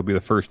guys think will be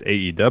the first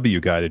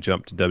AEW guy to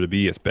jump to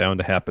WB? It's bound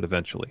to happen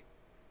eventually.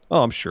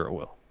 Oh, I'm sure it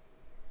will.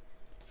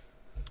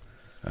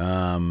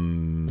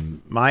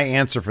 My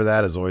answer for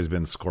that has always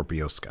been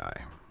Scorpio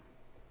Sky.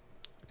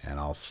 And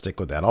I'll stick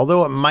with that.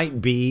 Although it might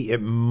be. Yeah,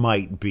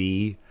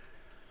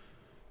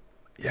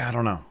 I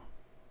don't know.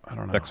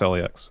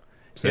 XLEX.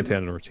 Santana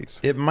and Ortiz.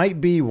 It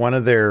might be one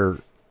of their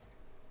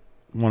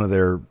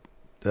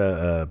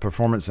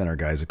Performance Center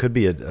guys. It could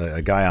be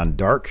a guy on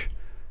Dark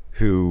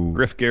who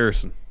Griff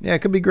Garrison. Yeah, it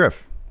could be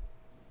Griff.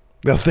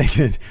 They'll think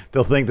that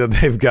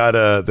they've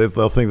got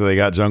they'll think that they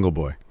got Jungle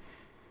Boy.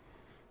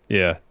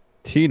 Yeah.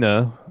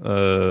 Tina,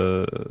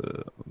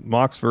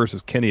 Mox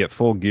versus Kenny at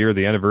Full Gear,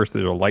 the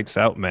anniversary of a Lights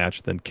Out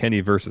match, then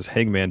Kenny versus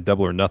Hangman,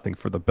 Double or Nothing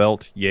for the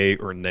belt, yay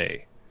or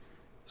nay?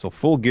 So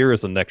Full Gear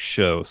is the next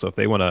show. So if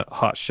they want to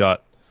hot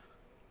shot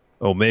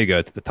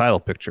Omega to the title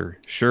picture,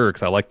 sure,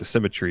 because I like the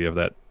symmetry of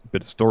that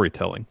bit of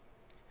storytelling.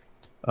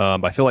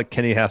 I feel like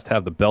Kenny has to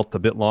have the belt a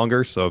bit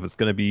longer, so if it's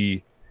going to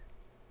be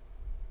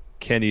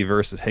Kenny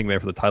versus Hangman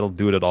for the title,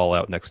 do it at All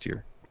Out next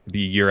year. It'd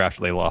be a year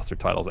after they lost their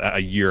titles, a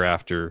year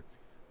after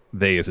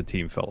they as a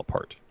team fell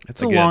apart.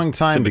 It's a long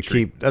time to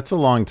keep. That's a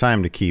long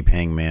time to keep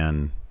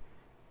Hangman.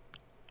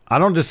 I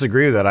don't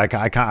disagree with that.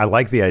 I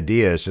like the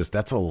idea. It's just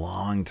that's a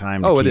long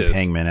time to keep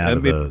Hangman out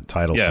of the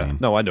title scene.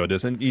 No, I know it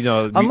isn't. You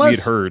know, we'd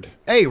heard.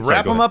 Hey,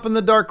 wrap him up in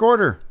the Dark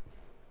Order,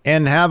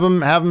 and have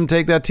him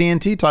take that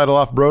TNT title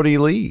off Brody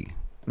Lee.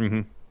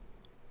 Mm-hmm.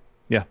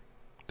 Yeah.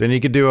 Then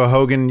you could do a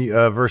Hogan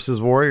versus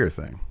Warrior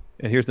thing.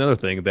 And here's another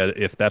thing, that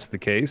if that's the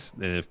case,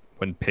 then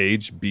when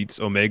Page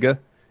beats Omega,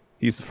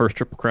 he's the first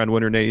Triple Crown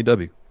winner in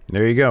AEW.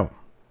 There you go.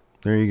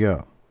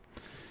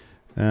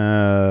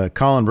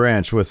 Colin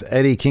Branch with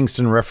Eddie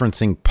Kingston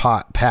referencing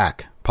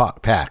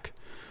Pac.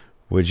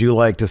 Would you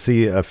like to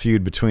see a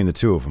feud between the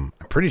two of them?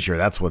 I'm pretty sure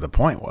that's what the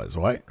point was,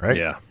 right?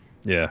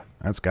 Yeah.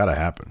 That's got to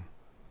happen.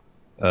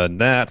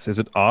 Nats, is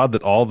it odd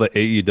that all the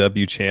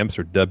AEW champs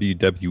are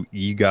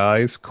WWE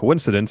guys?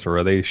 Coincidence, or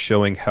are they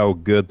showing how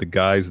good the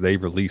guys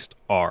they've released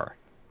are?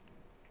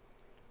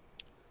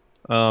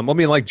 I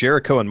mean, like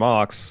Jericho and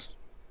Mox,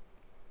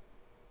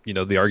 you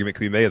know, the argument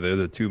could be made they're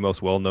the two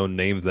most well-known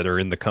names that are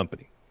in the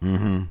company.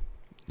 Mm-hmm.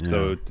 Yeah.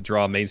 So to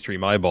draw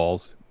mainstream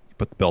eyeballs, you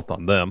put the belt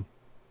on them.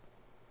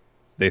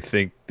 They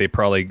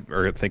probably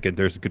are thinking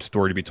there's a good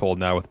story to be told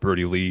now with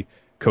Brody Lee.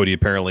 Cody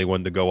apparently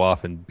wanted to go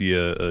off and be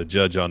a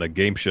judge on a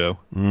game show,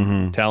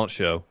 talent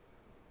show.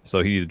 So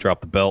he needed to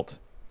drop the belt.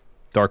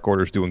 Dark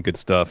Order's doing good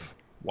stuff.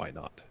 Why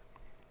not?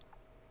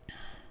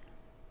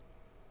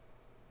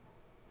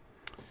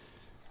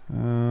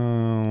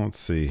 Let's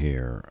see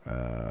here.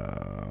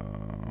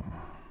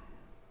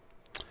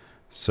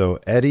 So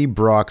Eddie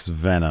Brock's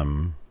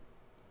Venom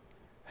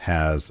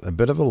has a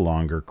bit of a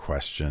longer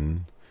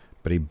question,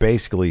 but he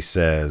basically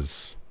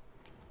says,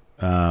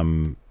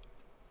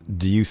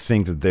 do you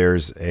think that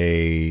there's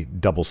a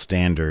double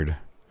standard?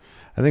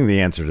 I think the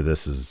answer to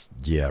this is,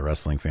 yeah,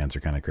 wrestling fans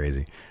are kind of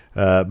crazy.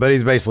 But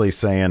he's basically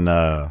saying,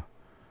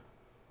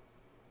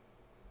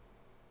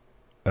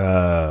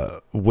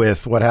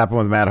 with what happened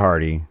with Matt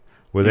Hardy,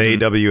 with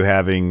AEW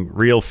having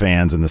real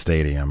fans in the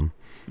stadium,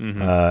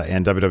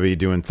 and WWE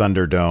doing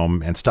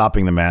Thunderdome and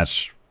stopping the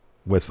match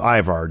with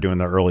Ivar, doing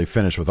the early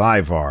finish with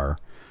Ivar,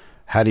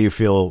 how do you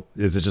feel?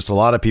 Is it just a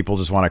lot of people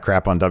just want to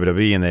crap on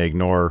WWE and they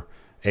ignore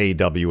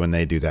AEW when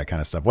they do that kind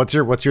of stuff? What's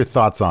your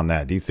thoughts on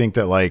that? Do you think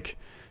that, like,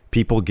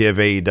 people give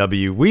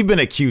AEW, we've been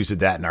accused of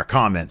that in our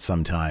comments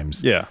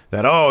sometimes. Yeah.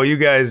 That, you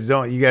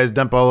guys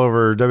dump all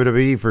over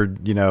WWE for,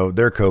 you know,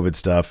 their COVID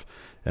stuff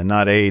and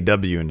not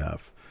AEW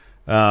enough.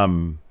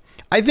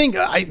 I think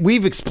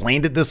we've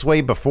explained it this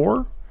way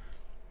before.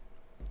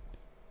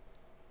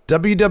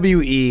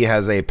 WWE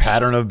has a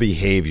pattern of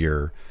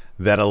behavior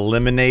that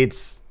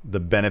eliminates the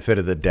benefit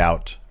of the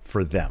doubt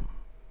for them.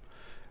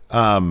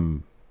 I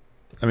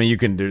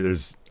mean,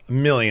 there's a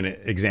million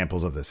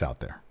examples of this out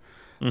there.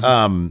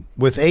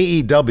 With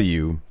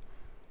AEW,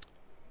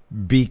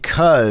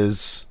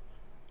 because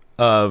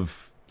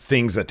of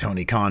things that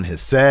Tony Khan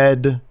has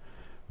said,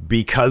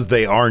 because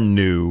they are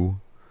new,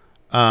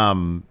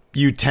 I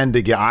tend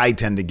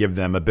to give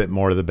them a bit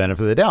more of the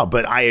benefit of the doubt.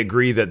 But I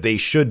agree that they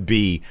should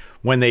be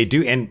when they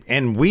do.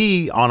 And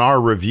we, on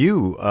our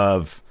review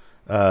of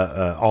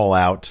All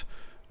Out,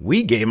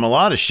 we gave him a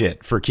lot of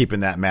shit for keeping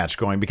that match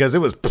going because it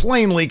was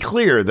plainly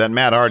clear that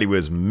Matt Hardy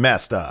was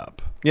messed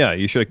up. Yeah,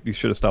 you should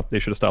have stopped. They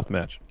should have stopped the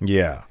match.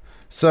 Yeah.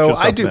 So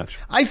I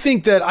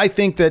think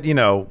that, you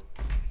know,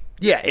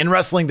 yeah, in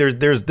wrestling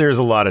there's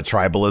a lot of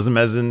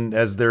tribalism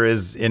as there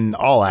is in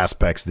all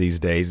aspects these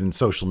days, and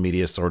social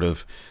media sort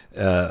of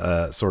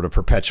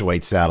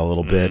perpetuates that a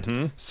little bit.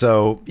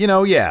 So, you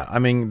know, yeah, I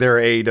mean, there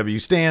are AEW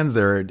stands,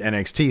 there are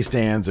NXT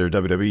stands, there are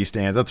WWE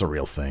stands. That's a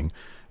real thing.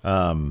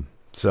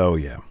 So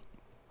yeah.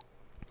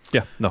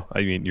 Yeah, no,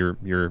 I mean, you're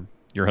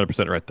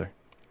 100% right there.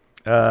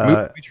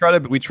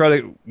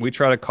 We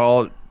try to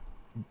call it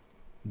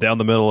down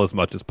the middle as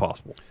much as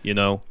possible, you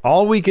know.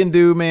 All we can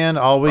do, man,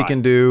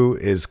 can do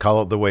is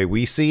call it the way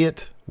we see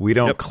it. We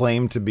don't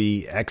claim to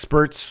be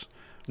experts.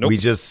 Nope. We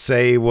just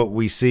say what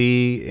we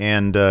see,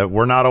 and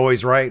we're not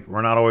always right.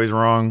 We're not always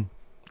wrong.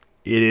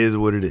 It is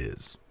what it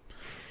is.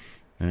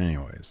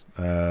 Anyways,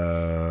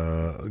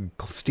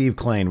 Steve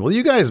Klain, will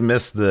you guys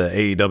miss the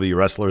AEW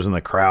wrestlers in the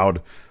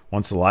crowd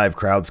once the live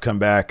crowds come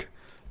back?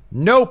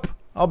 Nope.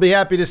 I'll be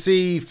happy to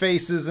see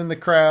faces in the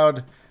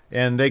crowd,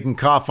 and they can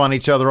cough on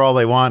each other all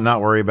they want, not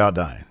worry about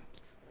dying.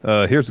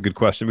 Here's a good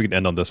question. We can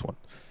end on this one.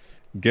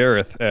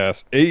 Gareth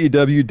asks,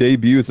 AEW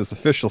debuts its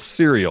official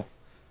cereal.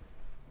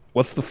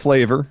 What's the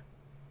flavor,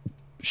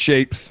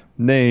 shapes,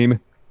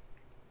 name,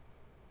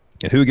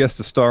 and who gets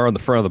to star on the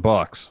front of the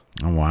box?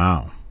 Oh,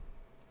 wow.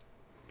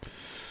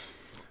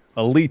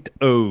 Elite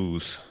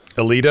O's.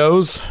 Elite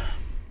O's?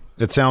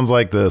 It sounds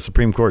like the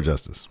Supreme Court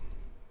justice.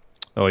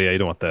 Oh, yeah, you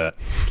don't want that.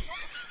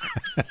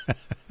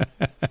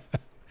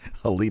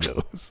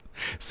 Elitos.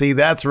 See,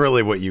 that's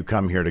really what you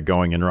come here to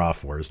Going in Raw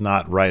for. It's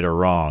not right or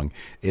wrong.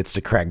 It's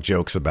to crack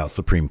jokes about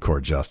Supreme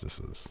Court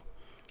justices.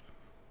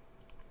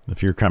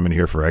 If you're coming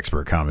here for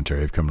expert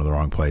commentary, you've come to the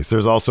wrong place.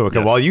 There's also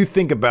while you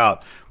think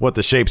about what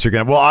the shapes are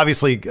going to, well,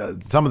 obviously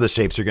some of the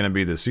shapes are going to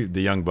be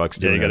the Young Bucks.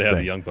 Yeah, you got to have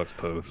the Young Bucks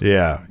pose.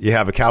 Yeah, you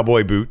have a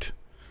cowboy boot.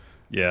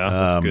 Yeah,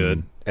 that's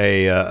good.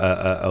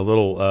 A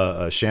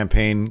little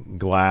champagne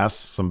glass,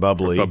 some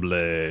bubbly.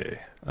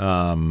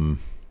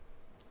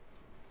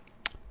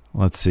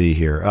 Let's see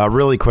here.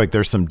 Really quick,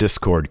 there's some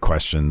Discord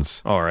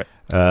questions. All right.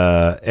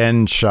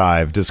 N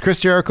Shive. Does Chris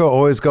Jericho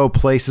always go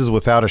places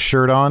without a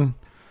shirt on?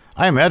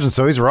 I imagine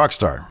so. He's a rock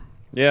star.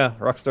 Yeah,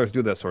 rock stars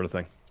do that sort of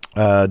thing.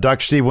 Dr.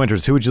 Steve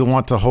Winters, who would you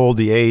want to hold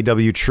the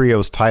AEW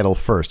Trios title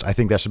first? I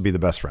think that should be the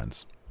Best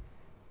Friends.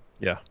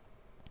 Yeah.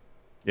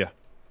 Yeah.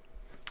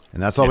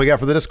 And that's all we got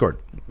for the Discord.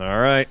 All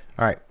right.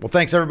 All right. Well,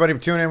 thanks, everybody, for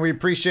tuning in. We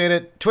appreciate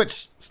it.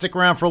 Twitch, stick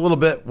around for a little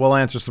bit. We'll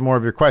answer some more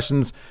of your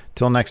questions.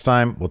 Till next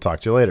time, we'll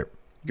talk to you later.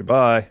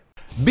 Goodbye.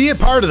 Be a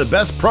part of the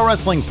best pro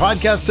wrestling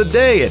podcast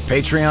today at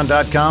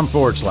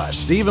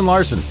patreon.com/Steven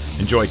Larson.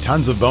 Enjoy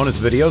tons of bonus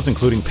videos,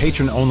 including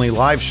patron-only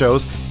live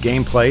shows,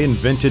 gameplay, and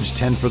vintage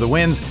 10 for the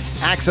wins,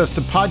 access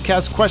to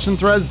podcast question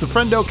threads, the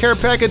Friendo Care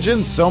Package,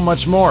 and so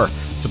much more.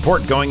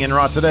 Support Going In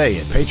Raw today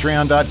at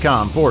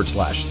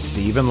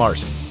patreon.com/Steven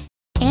Larson.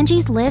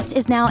 Angie's List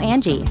is now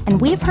Angie, and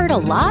we've heard a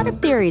lot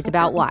of theories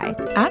about why.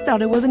 I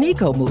thought it was an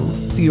eco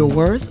move. Fewer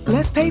words,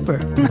 less paper.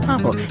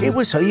 No, it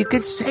was so you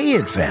could say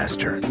it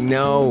faster.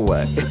 No,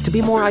 it's to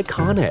be more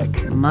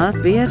iconic.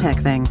 Must be a tech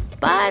thing.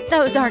 But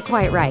those aren't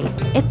quite right.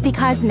 It's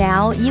because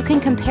now you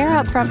can compare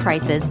upfront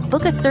prices,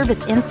 book a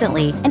service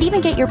instantly, and even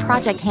get your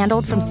project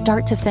handled from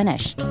start to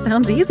finish.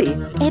 Sounds easy.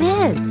 It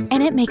is,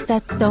 and it makes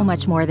us so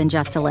much more than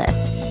just a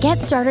list. Get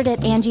started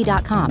at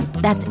Angie.com.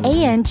 That's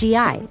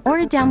ANGI, or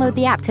download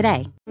the app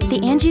today.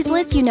 The Angie's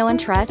List you know and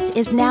trust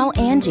is now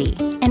Angie,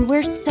 and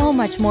we're so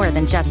much more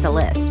than just a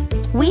list.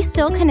 We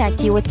still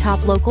connect you with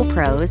top local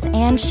pros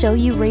and show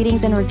you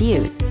ratings and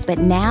reviews, but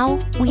now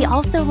we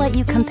also let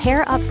you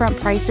compare upfront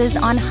prices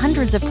on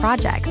hundreds of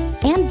projects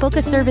and book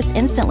a service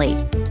instantly.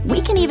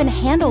 We can even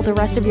handle the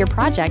rest of your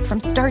project from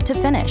start to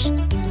finish.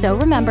 So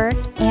remember,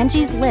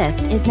 Angie's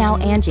List is now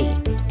Angie,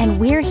 and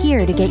we're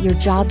here to get your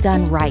job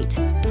done right.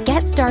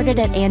 Get started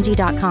at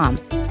Angie.com.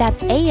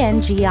 That's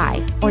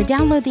ANGI, or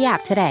download the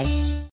app today.